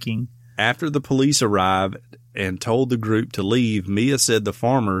speaking. After the police arrived and told the group to leave, Mia said the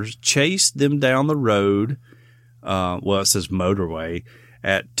farmers chased them down the road, it says motorway,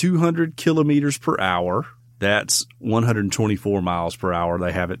 at 200 kilometers per hour. That's 124 miles per hour.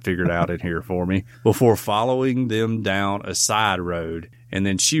 They have it figured out in here for me. Before following them down a side road. And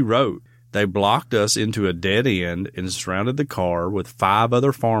then she wrote, they blocked us into a dead end and surrounded the car with 5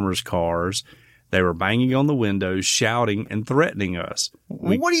 other farmers' cars. They were banging on the windows, shouting and threatening us.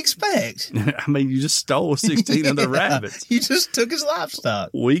 What do you expect? I mean, you just stole 16 of the rabbits. You just took his livestock.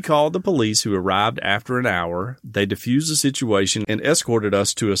 We called the police, who arrived after an hour. They diffused the situation and escorted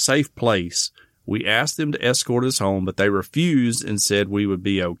us to a safe place. We asked them to escort us home, but they refused and said we would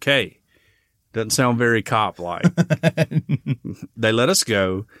be okay. Doesn't sound very cop-like. They let us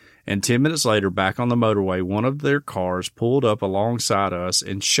go, and 10 minutes later, back on the motorway, one of their cars pulled up alongside us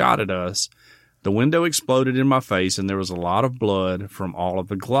and shot at us. The window exploded in my face, and there was a lot of blood from all of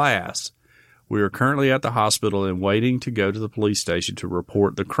the glass. We are currently at the hospital and waiting to go to the police station to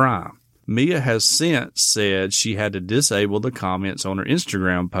report the crime. Mia has since said she had to disable the comments on her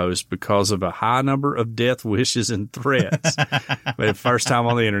Instagram post because of a high number of death wishes and threats. First time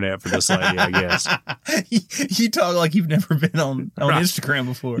on the internet for this lady, I guess. You talk like you've never been on Right. Instagram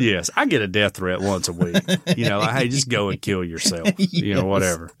before. Yes, I get a death threat once a week. Like, hey, just go and kill yourself. Yes.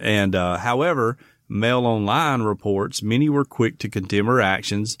 Whatever. And however, Mail Online reports many were quick to condemn her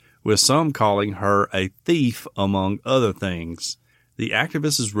actions, with some calling her a thief, among other things. The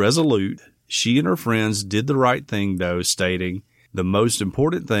activist is resolute. She and her friends did the right thing, though, stating, the most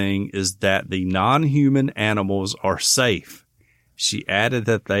important thing is that the non-human animals are safe. She added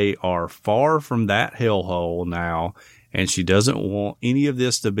that they are far from that hellhole now, and she doesn't want any of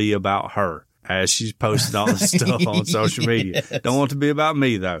this to be about her, as she's posted all this stuff on social media. Don't want it to be about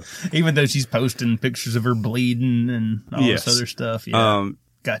me, though. Even though she's posting pictures of her bleeding and all this other stuff. Yeah.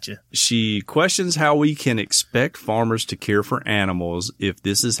 Gotcha. She questions how we can expect farmers to care for animals if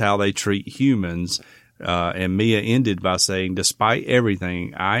this is how they treat humans. And Mia ended by saying, despite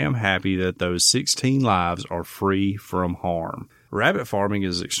everything, I am happy that those 16 lives are free from harm. Rabbit farming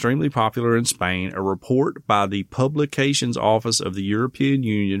is extremely popular in Spain. A report by the Publications Office of the European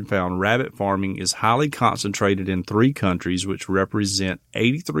Union found rabbit farming is highly concentrated in 3 countries, which represent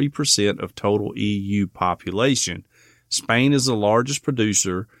 83% of total EU population. Spain is the largest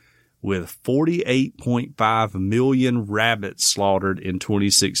producer, with 48.5 million rabbits slaughtered in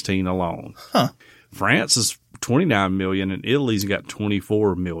 2016 alone. Huh. France is 29 million, and Italy's got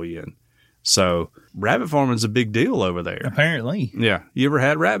 24 million. So rabbit farming is a big deal over there. Apparently. Yeah. You ever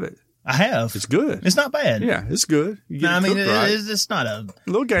had rabbit? I have. It's good. It's not bad. Yeah, it's good. You get No, I mean, right. it's not a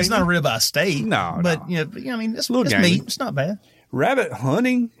little gamey. It's not a ribeye steak. No, but no. I mean, it's little gamey. meat. It's not bad. Rabbit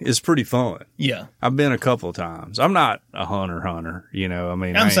hunting is pretty fun. Yeah, I've been a couple of times. I'm not a hunter. You know, I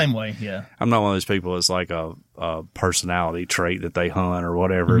mean, I'm the same way. Yeah, I'm not one of those people that's like a personality trait that they hunt or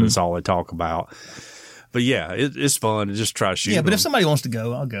whatever. That's all they talk about. But yeah, it's fun to just try shooting. Yeah, but them. if somebody wants to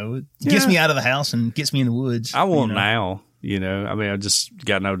go, I'll go. It gets me out of the house and gets me in the woods. I won't now. You know, I mean, I just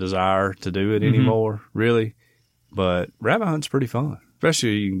got no desire to do it anymore, really. But rabbit hunting's pretty fun,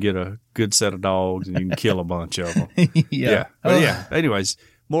 especially you can get a good set of dogs and you can kill a bunch of them. Yeah. But yeah, anyways,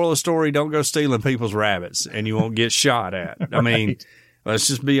 moral of the story, don't go stealing people's rabbits and you won't get shot at. I mean, let's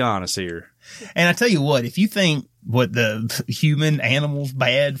just be honest here. And I tell you what, if you think what the human animal's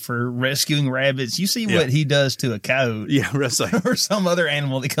bad for rescuing rabbits, you see what he does to a coyote. Yeah, like, or some other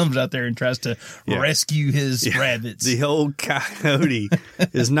animal that comes out there and tries to rescue his rabbits. The old coyote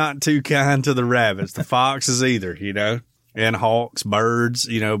is not too kind to the rabbits. The foxes either, you know, and hawks, birds,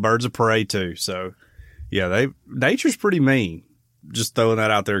 you know, birds of prey too. So yeah, nature's pretty mean. Just throwing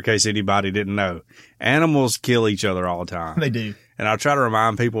that out there in case anybody didn't know. Animals kill each other all the time. They do. And I try to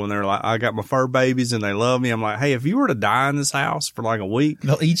remind people when they're like, I got my fur babies and they love me. I'm like, hey, if you were to die in this house for like a week,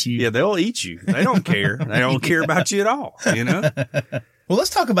 they'll eat you. Yeah, they'll eat you. They don't care. They don't care about you at all, you know? Well,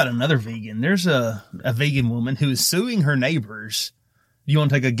 let's talk about another vegan. There's a vegan woman who is suing her neighbors. You want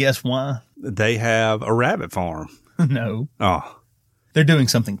to take a guess why? They have a rabbit farm. No. Oh. They're doing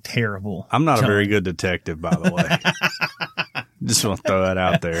something terrible. I'm not a very good detective, by the way. Just want to throw that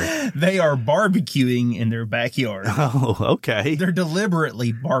out there. They are barbecuing in their backyard. Oh, okay. They're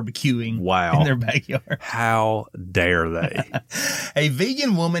deliberately barbecuing in their backyard. How dare they? A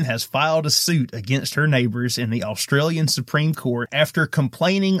vegan woman has filed a suit against her neighbors in the Australian Supreme Court after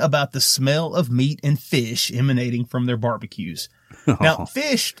complaining about the smell of meat and fish emanating from their barbecues. Oh. Now,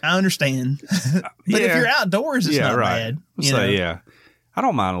 fish, I understand. But if you're outdoors, it's not bad. Yeah. I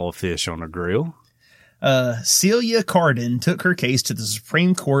don't mind a little fish on the grill. Celia Carden took her case to the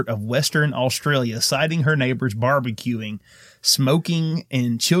Supreme Court of Western Australia, citing her neighbors barbecuing, smoking,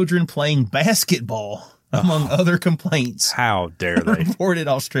 and children playing basketball, among other complaints. How dare they? Reported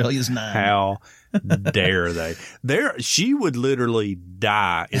Australia's 9. How dare they? She would literally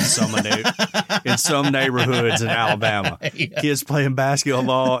die in some neighborhoods in Alabama. Yeah. Kids playing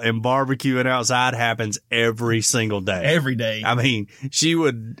basketball and barbecuing outside happens every single day. Every day. I mean, she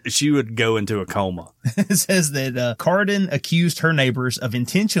would go into a coma. It says that Carden accused her neighbors of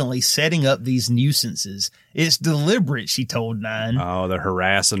intentionally setting up these nuisances. It's deliberate, she told 9. Oh, they're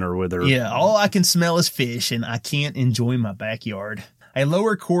harassing her with her. Yeah, all I can smell is fish, and I can't enjoy my backyard. A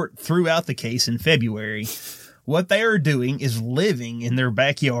lower court threw out the case in February. What they are doing is living in their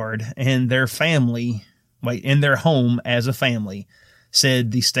backyard and their home as a family,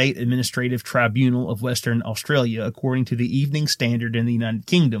 said the State Administrative Tribunal of Western Australia, according to the Evening Standard in the United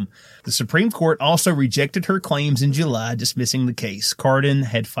Kingdom. The Supreme Court also rejected her claims in July, dismissing the case. Carden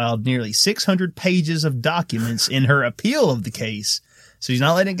had filed nearly 600 pages of documents in her appeal of the case, so she's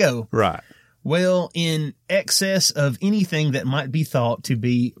not letting it go. Right. Well, in excess of anything that might be thought to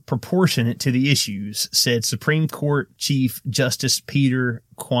be proportionate to the issues, said Supreme Court Chief Justice Peter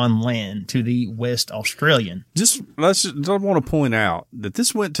Quinlan to the West Australian. I want to point out that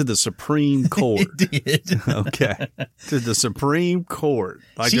this went to the Supreme Court. It did. Okay. To the Supreme Court.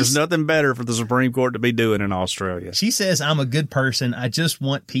 There's nothing better for the Supreme Court to be doing in Australia. She says, I'm a good person. I just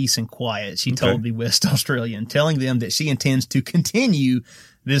want peace and quiet, she told the West Australian, telling them that she intends to continue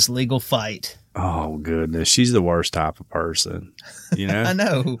this legal fight. Oh, goodness. She's the worst type of person. You know? I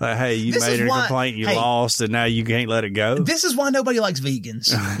know. Like, hey, you made a complaint, you lost, and now you can't let it go. This is why nobody likes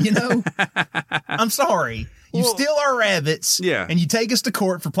vegans. You know? I'm sorry. You steal our rabbits, and you take us to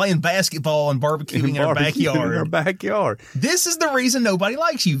court for playing basketball and barbecuing in our backyard. In our backyard. This is the reason nobody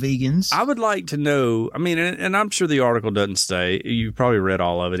likes you, vegans. I would like to know, I mean, and I'm sure the article doesn't say, you probably read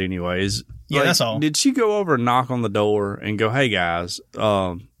all of it anyways. Yeah, that's all. Did she go over and knock on the door and go, hey, guys,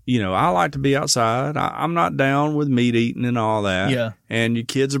 I like to be outside. I'm not down with meat eating and all that. Yeah. And your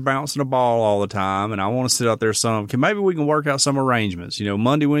kids are bouncing a ball all the time, and I want to sit out there some. Maybe we can work out some arrangements.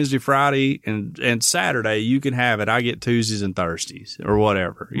 Monday, Wednesday, Friday, and Saturday, you can have it. I get Tuesdays and Thursdays or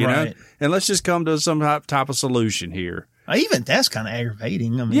whatever, you know? And let's just come to some type of solution here. Even that's kind of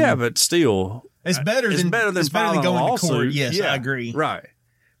aggravating. I mean, yeah, but still. It's better than going to court. Yes, yeah, I agree. Right.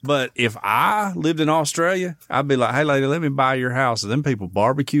 But if I lived in Australia, I'd be like, hey, lady, let me buy your house. And them people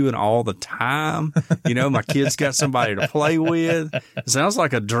barbecuing all the time. My kids got somebody to play with. It sounds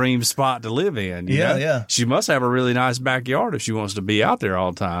like a dream spot to live in. You know? Yeah. She must have a really nice backyard if she wants to be out there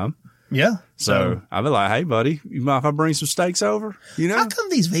all the time. Yeah. So I'd be like, hey, buddy, you mind if I bring some steaks over? You know? How come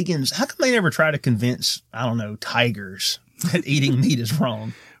these vegans, how come they never try to convince, I don't know, tigers that eating meat is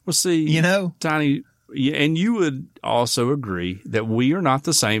wrong? Well, see, You know? Tiny, and you would also agree that we are not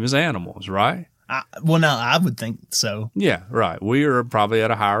the same as animals, right? Well, no, I would think so. Yeah, right. We are probably at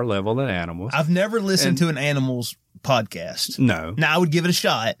a higher level than animals. I've never listened to an animal's podcast. No. Now, I would give it a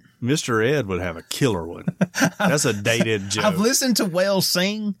shot. Mr. Ed would have a killer one. That's a dated joke. I've listened to whales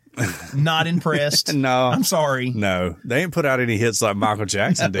sing. Not impressed. No. I'm sorry. No. They ain't put out any hits like Michael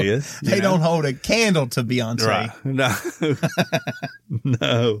Jackson did. They don't hold a candle to Beyonce. Right. No.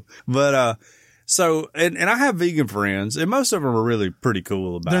 No. But, so, and I have vegan friends, and most of them are really pretty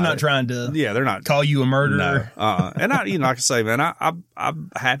cool about it. They're not trying to they're not call you a murderer. No. And I, like I say, man,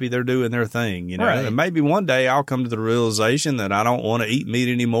 I'm happy they're doing their thing, you know, Right. and maybe one day I'll come to the realization that I don't want to eat meat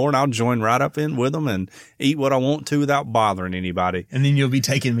anymore, and I'll join right up in with them and eat what I want to without bothering anybody. And then you'll be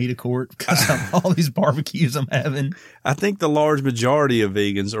taking me to court because of all these barbecues I'm having. I think the large majority of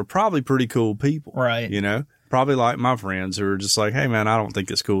vegans are probably pretty cool people. Right. You know, probably like my friends who are just like, hey, man, I don't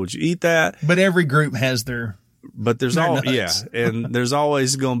think it's cool that you eat that. But every group has their But there's and there's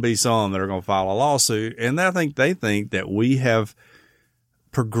always going to be some that are going to file a lawsuit. And I think they think that we have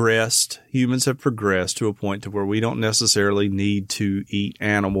progressed, humans have progressed to a point to where we don't necessarily need to eat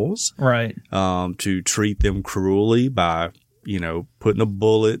animals, right. To treat them cruelly by, you know, putting a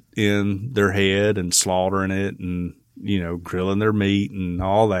bullet in their head and slaughtering it and, you know, grilling their meat and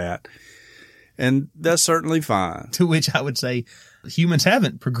all that. And that's certainly fine. To which I would say humans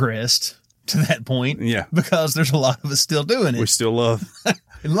haven't progressed to that point. Yeah. Because there's a lot of us still doing it. We still love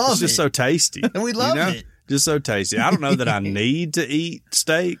We love it's just it. so tasty. And we love you know? it. Just so tasty. I don't know that I need to eat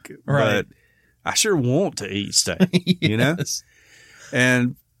steak, Right. but I sure want to eat steak, you know? Yes.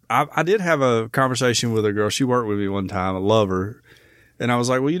 And I did have a conversation with a girl. She worked with me one time. I love her. And I was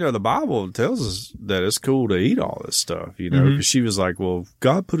like, well, you know, the Bible tells us that it's cool to eat all this stuff, you know, because she was like, well,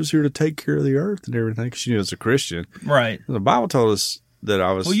 God put us here to take care of the earth and everything. Because she knew as a Christian. Right. And the Bible told us that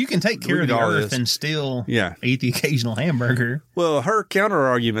I was. Well, you can take care of the all earth this. and still Yeah. eat the occasional hamburger. Well, her counter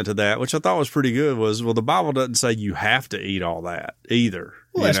argument to that, which I thought was pretty good, was, well, the Bible doesn't say you have to eat all that either.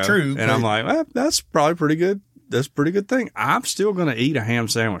 Well, you that's know? true, And I'm like, well, that's probably pretty good. That's a pretty good thing. I'm still going to eat a ham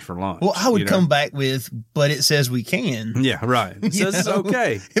sandwich for lunch. Well, I would you know? come back with, but it says we can. Yeah, right. It says it's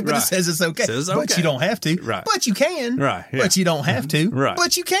okay. But Right. it says it's okay. Says it's But okay. you don't have to. Right. But you can. Right, yeah. But you don't have to. Right.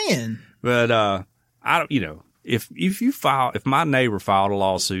 But you can. But I don't, you know, if my neighbor filed a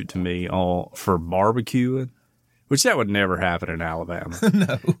lawsuit to me for barbecuing, which that would never happen in Alabama.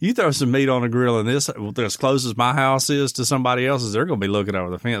 No. You throw some meat on a grill and this, as close as my house is to somebody else's, they're going to be looking over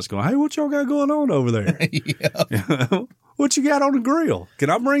the fence going, hey, what y'all got going on over there? Yeah. What you got on the grill? Can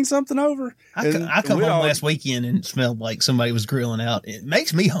I bring something over? I come home last weekend and it smelled like somebody was grilling out. It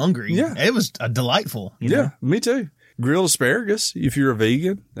makes me hungry. Yeah. It was delightful. You Yeah, know? me too. Grilled asparagus, if you're a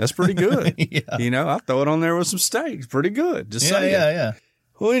vegan, that's pretty good. Yeah. You know, I throw it on there with some steaks. Pretty good. Just saying. Yeah.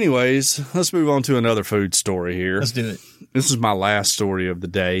 Well, anyways, let's move on to another food story here. Let's do it. This is my last story of the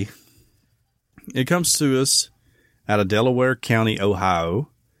day. It comes to us out of Delaware County,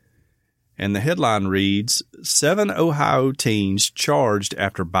 Ohio. And the headline reads, 7 Ohio teens charged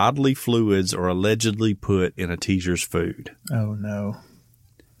after bodily fluids are allegedly put in a teacher's food. Oh, no.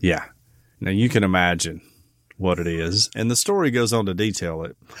 Yeah. Now you can imagine what it is. And the story goes on to detail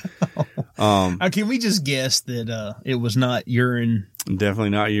it. Can we just guess that it was not urine Definitely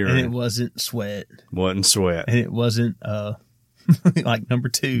not urine. and it wasn't sweat Wasn't sweat. and it wasn't like number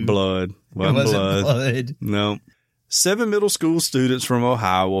 2. Blood. It Wasn't wasn't blood. blood. No. 7 middle school students from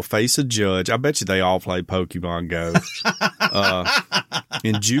Ohio will face a judge. I bet you they all play Pokemon Go.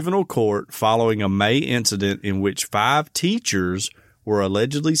 In juvenile court following a May incident in which 5 teachers were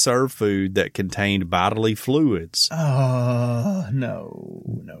allegedly served food that contained bodily fluids. Oh, no.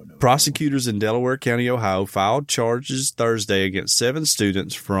 Prosecutors in Delaware County, Ohio, filed charges Thursday against 7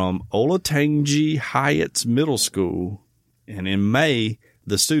 students from Olatangi Heights Middle School. And in May,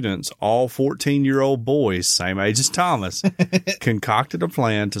 the students, all 14-year-old boys, same age as Thomas, concocted a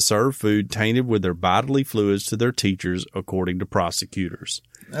plan to serve food tainted with their bodily fluids to their teachers, according to prosecutors.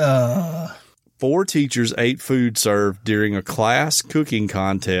 4 teachers ate food served during a class cooking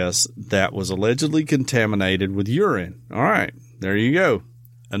contest that was allegedly contaminated with urine. All right, there you go.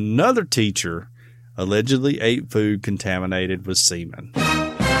 Another teacher allegedly ate food contaminated with semen.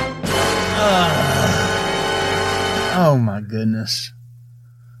 Oh, my goodness.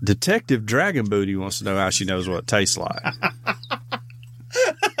 Detective Dragonbooty wants to know how she knows what it tastes like.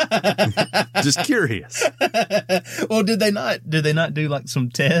 Just curious. Well, did they not do like some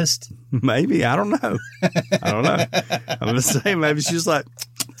test? Maybe. I don't know. I'm just saying, maybe she's like,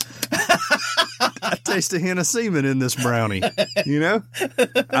 taste a hint of semen in this brownie. You know?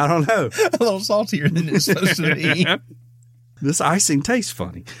 I don't know. A little saltier than it's supposed to be. This icing tastes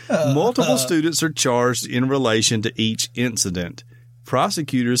funny. Multiple students are charged in relation to each incident.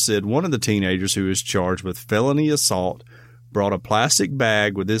 Prosecutors said one of the teenagers who was charged with felony assault brought a plastic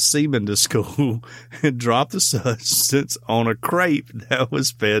bag with his semen to school and dropped the substance on a crepe that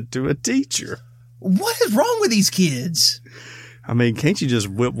was fed to a teacher. What is wrong with these kids? I mean, can't you just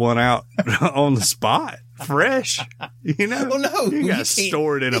whip one out on the spot? Fresh? You know? Well, no. You got to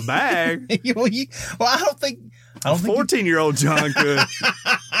store it in a bag. I don't think 14-year-old John could.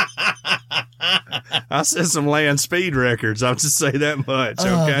 I set some land speed records. I'll just say that much,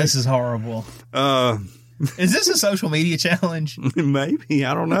 okay? This is horrible. Is this a social media challenge? Maybe.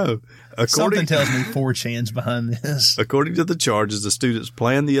 I don't know. Something tells me 4chan's behind this. According to the charges, the students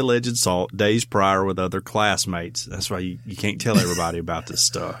planned the alleged assault days prior with other classmates. That's why you can't tell everybody about this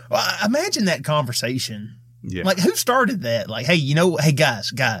stuff. Well, imagine that conversation. Yeah. Like, who started that? Like, hey,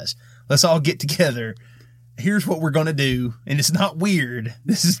 guys, let's all get together. Here's what we're going to do. And it's not weird.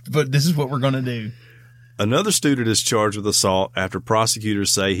 This is what we're going to do. Another student is charged with assault after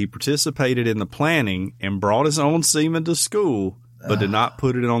prosecutors say he participated in the planning and brought his own semen to school, but did not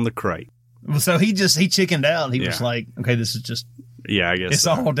put it on the crate. So he chickened out. He was like, okay, this is just, I guess it's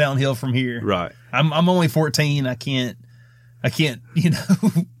all downhill from here. Right. I'm only 14. I can't,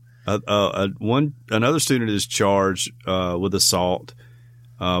 Another student is charged with assault,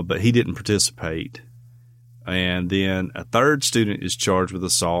 but he didn't participate. And then a third student is charged with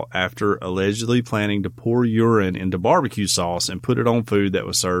assault after allegedly planning to pour urine into barbecue sauce and put it on food that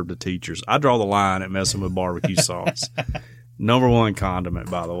was served to teachers. I draw the line at messing with barbecue sauce. Number one condiment,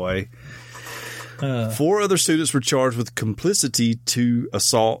 by the way. 4 other students were charged with complicity to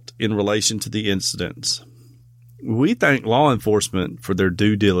assault in relation to the incidents. We thank law enforcement for their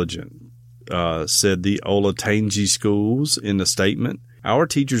due diligence, said the Ollantaytamie schools in a statement. Our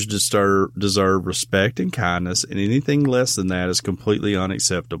teachers deserve respect and kindness, and anything less than that is completely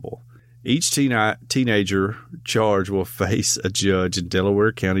unacceptable. Each teenager charged will face a judge in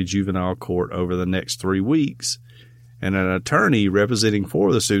Delaware County Juvenile Court over the next 3 weeks, and an attorney representing 4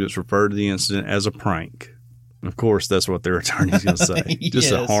 of the students referred to the incident as a prank. Of course, that's what their attorney's going to say.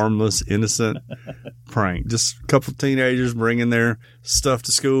 Just a harmless, innocent prank. Just a couple of teenagers bringing their stuff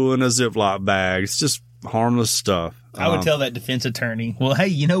to school in a Ziploc bag. It's just harmless stuff. I would tell that defense attorney, well, hey,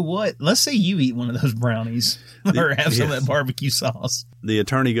 you know what? Let's say you eat one of those brownies or have some of that barbecue sauce. The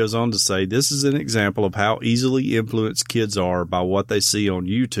attorney goes on to say, this is an example of how easily influenced kids are by what they see on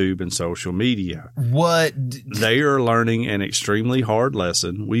YouTube and social media. What? They are learning an extremely hard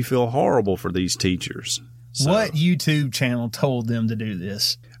lesson. We feel horrible for these teachers. So, what YouTube channel told them to do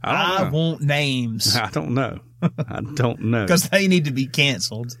this? I want names. I don't know. Because they need to be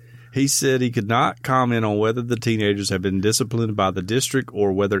canceled. He said he could not comment on whether the teenagers have been disciplined by the district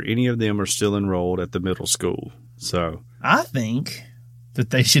or whether any of them are still enrolled at the middle school. So I think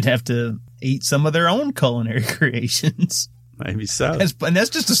that they should have to eat some of their own culinary creations. Maybe so. And that's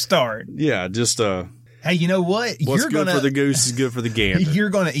just a start. Yeah, just hey, you know what? What's good for the goose is good for the gander. You're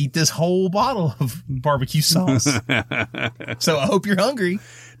going to eat this whole bottle of barbecue sauce. So I hope you're hungry.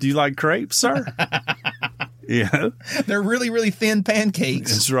 Do you like crepes, sir? Yeah. They're really, really thin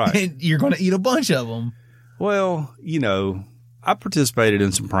pancakes. That's right. And you're going to eat a bunch of them. Well, I participated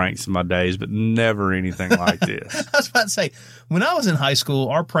in some pranks in my days, but never anything like this. I was about to say, when I was in high school,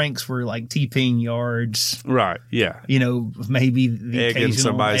 our pranks were like TPing yards. Right, yeah. Maybe the egging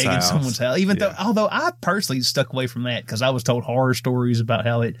occasional egg in someone's house. Although I personally stuck away from that because I was told horror stories about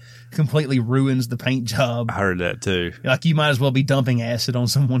how it completely ruins the paint job. I heard that too. Like you might as well be dumping acid on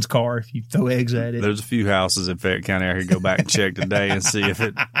someone's car if you throw eggs at it. There's a few houses in Fayette County I could go back and check today and see if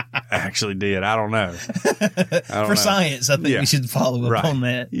it actually did. I don't know. For science, I think we should follow up on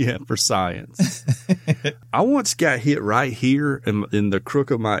that. Yeah, for science. I once got hit right here in the crook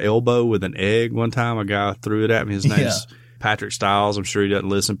of my elbow with an egg one time. A guy threw it at me. His name's Patrick Stiles. I'm sure he doesn't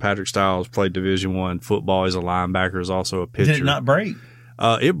listen. Patrick Stiles played Division I football. He's a linebacker. He's also a pitcher. Did it not break?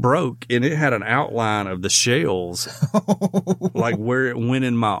 It broke, and it had an outline of the shells, like where it went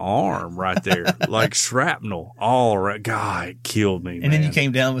in my arm right there, like shrapnel all around. God, it killed me, man. And then you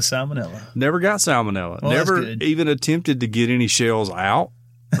came down with salmonella. Never got salmonella. Well, never even attempted to get any shells out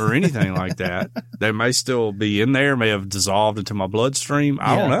or anything like that. They may still be in there, may have dissolved into my bloodstream.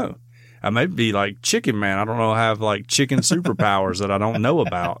 I don't know. I may be like Chicken Man. I don't know. I have like chicken superpowers that I don't know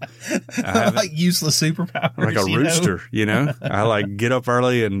about. Like useless superpowers. Like a rooster, I like get up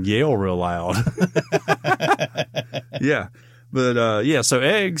early and yell real loud. Yeah. But, yeah, so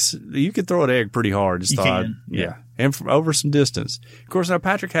eggs, you could throw an egg pretty hard. Just yeah. And over some distance. Of course, now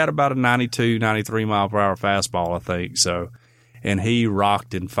Patrick had about a 92, 93 mile per hour fastball, I think. So, and he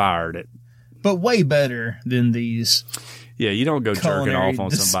rocked and fired it. But way better than these. Yeah, you don't go jerking off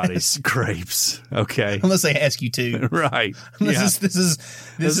on somebody's grapes, okay? Unless they ask you to. Right. This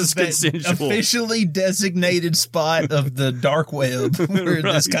is consensual. Officially designated spot of the dark web where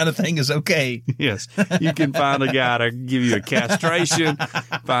this kind of thing is okay. Yes. You can find a guy to give you a castration,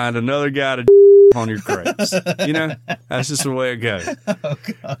 find another guy to on your crepes. You know, that's just the way it goes. Oh,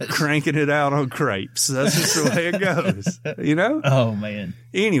 God. Cranking it out on crepes. That's just the way it goes. You know? Oh, man.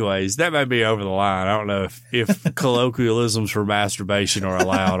 Anyways, that might be over the line. I don't know if colloquialisms for masturbation are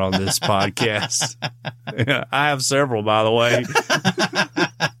allowed on this podcast. Yeah, I have several, by the way.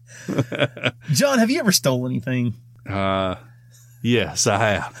 John, have you ever stole anything? Yes, I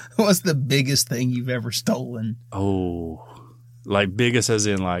have. What's the biggest thing you've ever stolen? Oh, like biggest as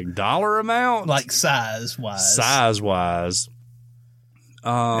in like dollar amount? Like size-wise. Size-wise.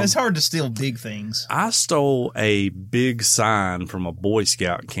 It's hard to steal big things. I stole a big sign from a Boy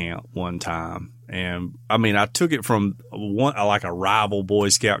Scout camp one time. And I mean, I took it from like a rival Boy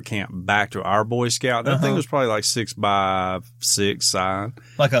Scout camp back to our Boy Scout. That thing was probably like 6x6 sign.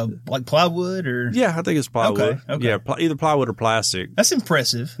 Like plywood or? Yeah, I think it's plywood. Okay. Yeah, either plywood or plastic. That's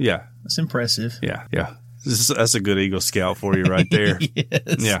impressive. Yeah. That's impressive. Yeah. That's a good Eagle Scout for you right there.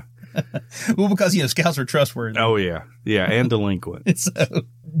 Yes. Yeah. Well, because, Scouts are trustworthy. Oh, yeah. Yeah, and delinquent. So,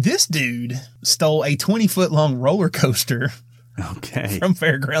 this dude stole a 20-foot long roller coaster. Okay. From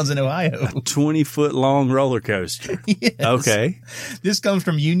fairgrounds in Ohio. A 20-foot long roller coaster. Yes. Okay. This comes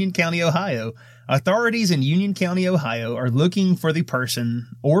from Union County, Ohio. Authorities in Union County, Ohio are looking for the person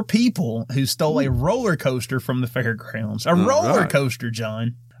or people who stole a roller coaster from the fairgrounds. A roller coaster,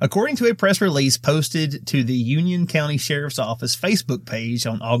 John. According to a press release posted to the Union County Sheriff's Office Facebook page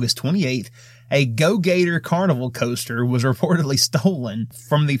on August 28th, a Go Gator Carnival coaster was reportedly stolen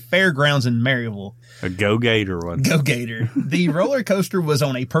from the fairgrounds in Maryville. A Go Gator one. Go Gator. The roller coaster was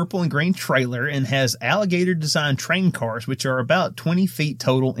on a purple and green trailer and has alligator-designed train cars, which are about 20 feet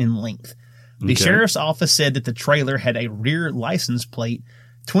total in length. The Sheriff's Office said that the trailer had a rear license plate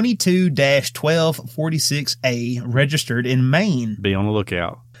 22-1246A registered in Maine. Be on the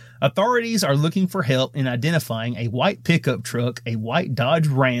lookout. Authorities are looking for help in identifying a white pickup truck, a white Dodge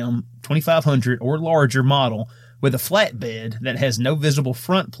Ram 2500 or larger model with a flatbed that has no visible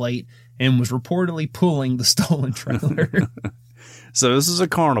front plate and was reportedly pulling the stolen trailer. So this is a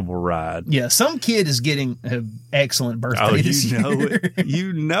carnival ride. Yeah, some kid is getting an excellent birthday this year. It.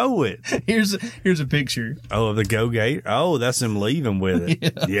 You know it. Here's a picture. Oh, of the Go Gator? Oh, that's him leaving with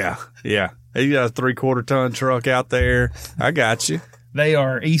it. Yeah. He got a 3/4 ton truck out there. I got you. They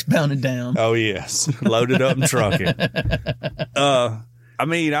are eastbound and down. Oh, yes. Loaded up and trucking. I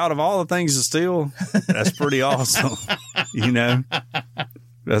mean, out of all the things to steal, that's pretty awesome.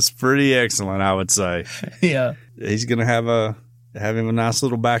 That's pretty excellent, I would say. Yeah. He's going to have him a nice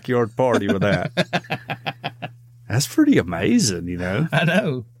little backyard party with that. That's pretty amazing, I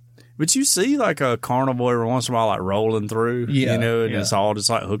know. But you see like a carnival every once in a while, like rolling through, and it's all just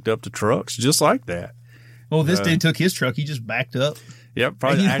like hooked up to trucks, just like that. Well, this dude took his truck. He just backed up. Yep,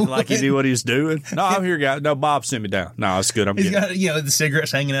 probably acting like he knew what he was doing. No, I'm here, guys. No, Bob sent me down. No, it's good. He's got, the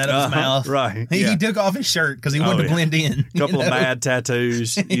cigarettes hanging out of his mouth. Right. He took off his shirt because he wanted to blend in. A couple of bad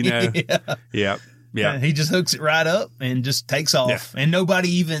tattoos, Yeah. He just hooks it right up and just takes off. And nobody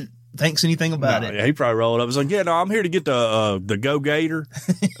even thinks anything about it. Yeah, he probably rolled up. He's like, I'm here to get the Go Gator.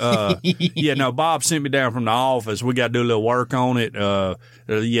 Bob sent me down from the office. We got to do a little work on it.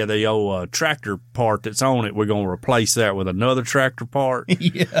 The old tractor part that's on it, we're going to replace that with another tractor part.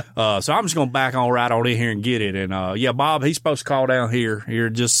 So I'm just going to back on right on in here and get it. And Bob, he's supposed to call down here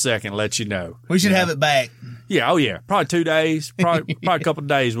in just a second, let you know. We should have it back. Yeah, probably 2 days, probably a couple of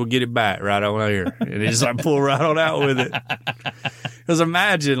days, we'll get it back right on here. And just like pull right on out with it. Because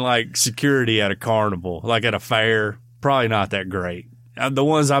imagine like security at a carnival, like at a fair, probably not that great. The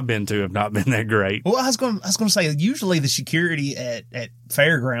ones I've been to have not been that great. Well, I was going to say, usually the security at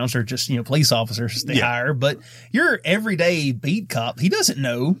fairgrounds are just, police officers they hire, but your everyday beat cop, he doesn't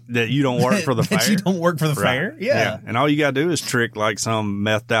know that you don't work for the fair. That you don't work for the fair. Yeah. And all you got to do is trick like some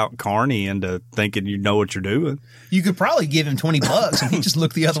methed out carny into thinking you know what you're doing. You could probably give him $20 and he'd just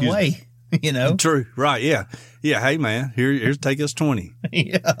look the other way. True. Right. Yeah. Hey man, here's take us 20.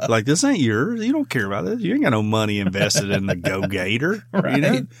 Yeah. Like this ain't yours. You don't care about this. You ain't got no money invested in the Go Gator.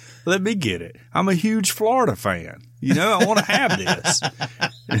 Right. Let me get it. I'm a huge Florida fan. You know, I want to have this.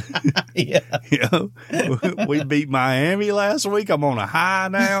 Yeah. You know, we beat Miami last week. I'm on a high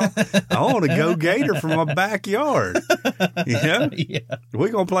now. I want to go Gator from my backyard. You know, Yeah. we're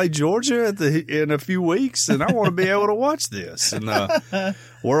going to play Georgia in a few weeks, and I want to be able to watch this. And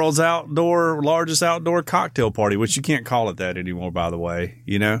world's largest outdoor cocktail party, which you can't call it that anymore, by the way,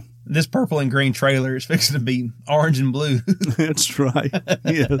 you know? This purple and green trailer is fixing to be orange and blue. That's right.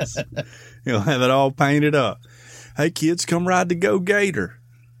 Yes. You'll have it all painted up. Hey, kids, come ride the Go Gator.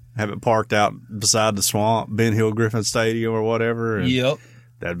 Have it parked out beside the swamp, Ben Hill Griffin Stadium or whatever. And Yep.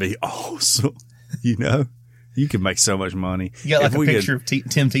 that'd be awesome. You know, you can make so much money. You got like a picture of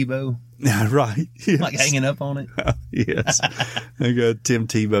Tim Tebow, Right. Yes. like hanging up on it. Yes. I got Tim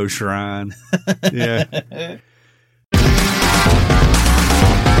Tebow shrine. Yeah.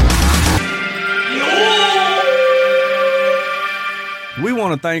 We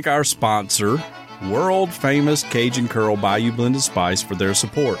want to thank our sponsor, world famous Cajun Curl Bayou Blended Spice, for their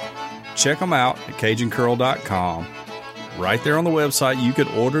support. Check them out at CajunCurl.com. Right there on the website, you could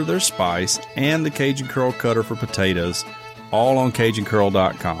order their spice and the Cajun Curl cutter for potatoes, all on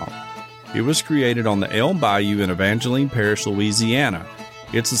CajunCurl.com. It was created on the Elm Bayou in Evangeline Parish, Louisiana.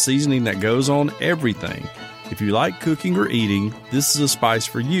 It's a seasoning that goes on everything. If you like cooking or eating, this is a spice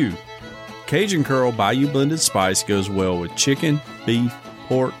for you. Cajun Curl Bayou Blended Spice goes well with chicken, beef,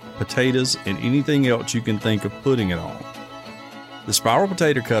 pork, potatoes, and anything else you can think of putting it on. The spiral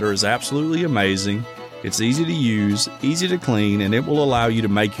potato cutter is absolutely amazing. It's easy to use, easy to clean, and it will allow you to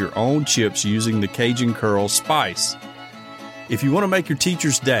make your own chips using the Cajun Curl spice. If you want to make your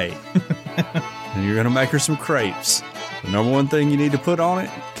teacher's day, and you're going to make her some crepes, the number one thing you need to put on it,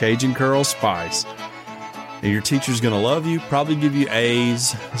 Cajun Curl spice. And your teacher's going to love you, probably give you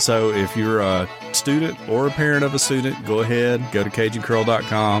A's. So if you're a student or a parent of a student, go ahead, go to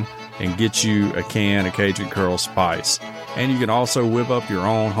CajunCurl.com and get you a can of Cajun Curl spice. And you can also whip up your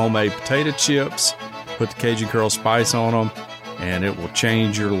own homemade potato chips, put the Cajun Curl spice on them, and it will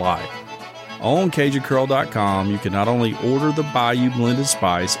change your life. On CajunCurl.com, you can not only order the Bayou Blended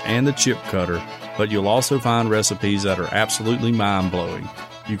Spice and the chip cutter, but you'll also find recipes that are absolutely mind-blowing.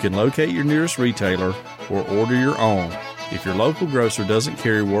 You can locate your nearest retailer or order your own. If your local grocer doesn't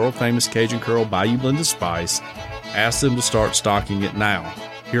carry world-famous Cajun Curl Bayou Blended Spice, ask them to start stocking it now.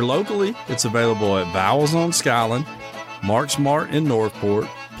 Here locally, it's available at Vowels on Skyland, Mark's Mart in Northport,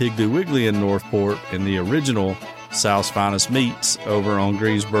 Piggly Wiggly in Northport, and the original South's Finest Meats over on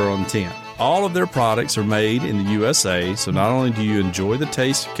Greensboro and 10. All of their products are made in the USA, so not only do you enjoy the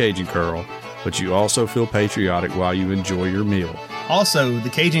taste of Cajun Curl, but you also feel patriotic while you enjoy your meal. Also, the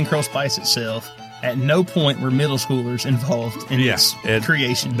Cajun Curl spice itself, at no point were middle schoolers involved in its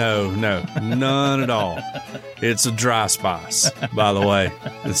creation. No, none at all. It's a dry spice, by the way.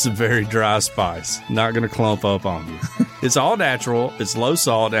 It's a very dry spice. Not going to clump up on you. It's all natural. It's low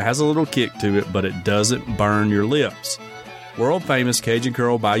salt. It has a little kick to it, but it doesn't burn your lips. World famous Cajun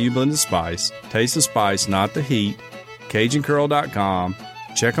Curl Bayou Blended Spice. Taste the spice, not the heat. CajunCurl.com.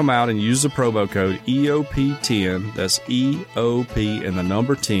 Check them out and use the promo code EOP10, that's EOP and the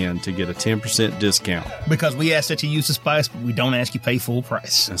number 10, to get a 10% discount. Because we ask that you use the spice, but we don't ask you pay full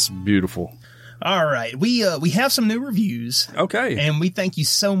price. That's beautiful. All right. We have some new reviews. Okay. And we thank you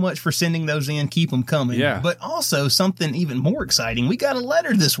so much for sending those in. Keep them coming. Yeah. But also something even more exciting. We got a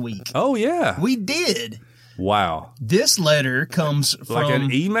letter this week. Oh, yeah. We did. Wow. This letter comes from... Like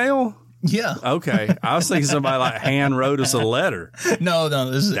an email? Yeah. Okay. I was thinking somebody like hand wrote us a letter. No.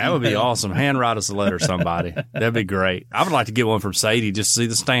 That would be awesome. Hand write us a letter, somebody. That'd be great. I would like to get one from Sadie just to see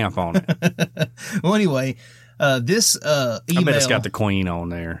the stamp on it. Well, anyway, this email... I bet it's got the Queen on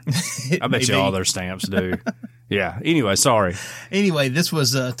there. I bet you all their stamps do. Yeah. Anyway, sorry. Anyway, this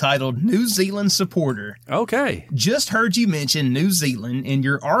was titled New Zealand Supporter. Okay. Just heard you mention New Zealand in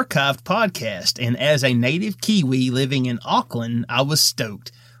your archived podcast, and as a native Kiwi living in Auckland, I was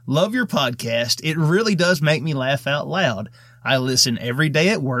stoked. Love your podcast. It really does make me laugh out loud. I listen every day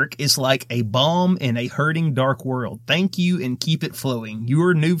at work. It's like a balm in a hurting dark world. Thank you and keep it flowing.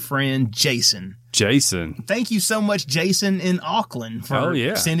 Your new friend, Jason. Jason. Thank you so much, Jason in Auckland,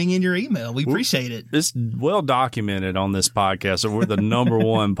 for sending in your email. We appreciate it. It's well documented on this podcast that we're the number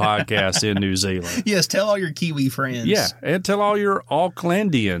one podcast in New Zealand. Yes, tell all your Kiwi friends. Yeah, and tell all your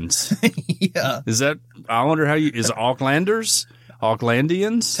Aucklandians. Yeah. Is that, I wonder how you, is it Aucklanders?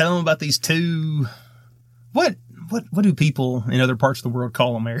 Aucklandians? Tell them about these two, what do people in other parts of the world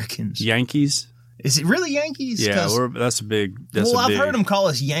call Americans? Yankees? Is it really Yankees? Yeah, that's a big. I've heard them call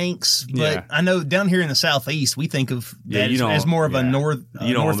us Yanks, but I know down here in the Southeast we think of that as more of a you don't want to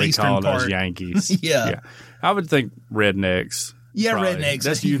be northeastern called part. us Yankees. Yeah. I would think rednecks. Yeah, probably. rednecks.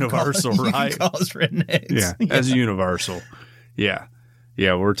 That's You can universal, call, right? You can call us rednecks. Yeah, that's universal. Yeah.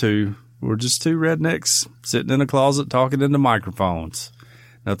 Yeah, we're just two rednecks sitting in a closet talking into microphones.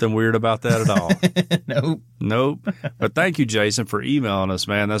 Nothing weird about that at all. Nope. But thank you, Jason, for emailing us,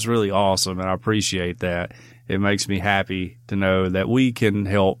 man. That's really awesome, and I appreciate that. It makes me happy to know that we can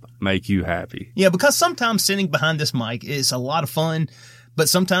help make you happy. Yeah, because sometimes sitting behind this mic is a lot of fun, but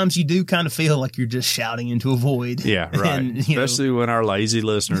sometimes you do kind of feel like you're just shouting into a void. Yeah, right. And, especially when our lazy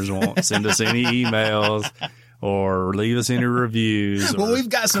listeners won't send us any emails or leave us any reviews or we've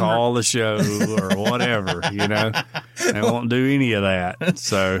got some call the show or whatever, They won't do any of that.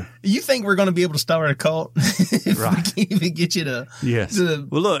 So you think we're going to be able to start a cult if right. we can't even get you to yes. To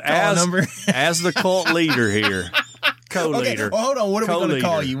well, look, as the cult leader here, co-leader. Okay, well, hold on. What are we going to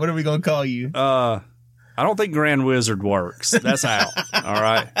call you? What are we going to call you? I don't think Grand Wizard works. That's out. All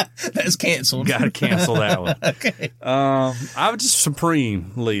right. That's canceled. Got to cancel that one. Okay. I'm just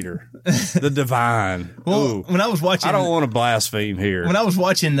supreme leader, the divine. Well, Ooh. when I was watching, I don't want to blaspheme here. When I was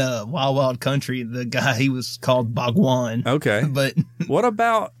watching Wild Wild Country, the guy, he was called Bhagwan. Okay. But what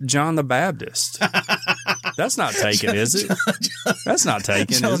about John the Baptist? That's not taken, is it? That's not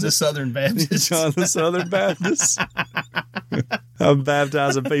taken, John is the it? Southern Baptist. John the Southern Baptist. I'm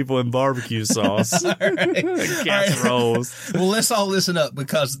baptizing people in barbecue sauce. All right. Casseroles. Well, let's all listen up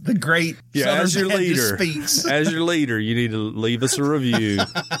because the great Southern as your Baptist leader, speaks. As your leader, you need to leave us a review,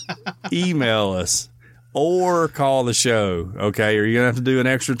 email us, or call the show. Okay, or you're gonna have to do an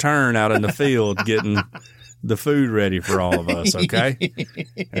extra turn out in the field getting the food ready for all of us. Okay,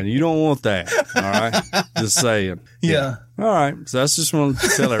 and you don't want that. All right, just saying. Yeah. All right. So I just want to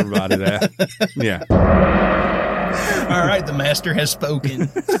tell everybody that. Yeah. All right, the master has spoken.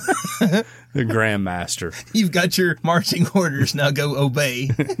 The Grandmaster. You've got your marching orders. Now go obey.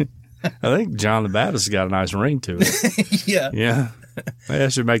 I think John the Baptist got a nice ring to it. Yeah. Yeah. Maybe I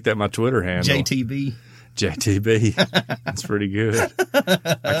should make that my Twitter handle. JTB. That's pretty good.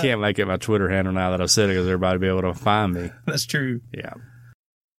 I can't make it my Twitter handle now that I've said it because everybody will be able to find me. That's true. Yeah.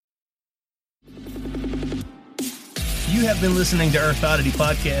 You have been listening to Earth Oddity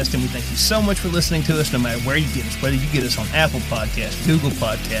Podcast, and we thank you so much for listening to us no matter where you get us, whether you get us on Apple Podcasts, Google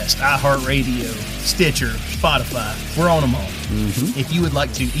Podcasts, iHeartRadio, Stitcher, Spotify. We're on them all. Mm-hmm. If you would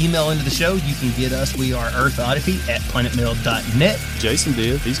like to email into the show, you can get us. We are earthoddity@planetmail.net. Jason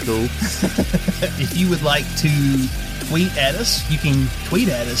did. He's cool. If you would like to tweet at us, you can tweet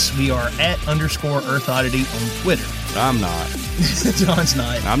at us. We are @_EarthOddity on Twitter. I'm not. John's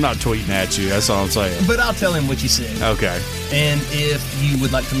not. I'm not tweeting at you. That's all I'm saying. But I'll tell him what you said. Okay. And if you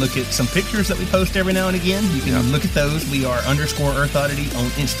would like to look at some pictures that we post every now and again, you can look at those. We are _EarthOddity on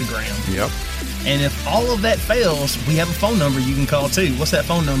Instagram. Yep. And if all of that fails, we have a phone number you can call too. What's that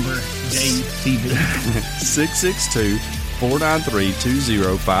phone number, JTV?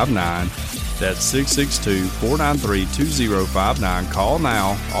 662-493-2059. That's 662-493-2059. Call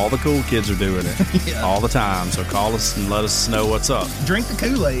now. All the cool kids are doing it all the time. So call us and let us know what's up. Drink the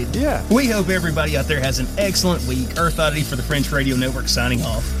Kool-Aid. Yeah. We hope everybody out there has an excellent week. Earth Oddity for the French Radio Network signing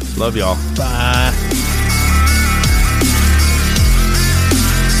off. Love y'all. Bye.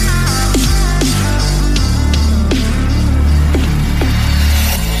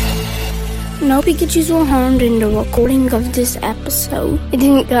 No Pikachus were harmed in the recording of this episode. It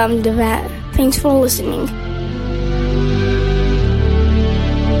didn't come to that. Thanks for listening.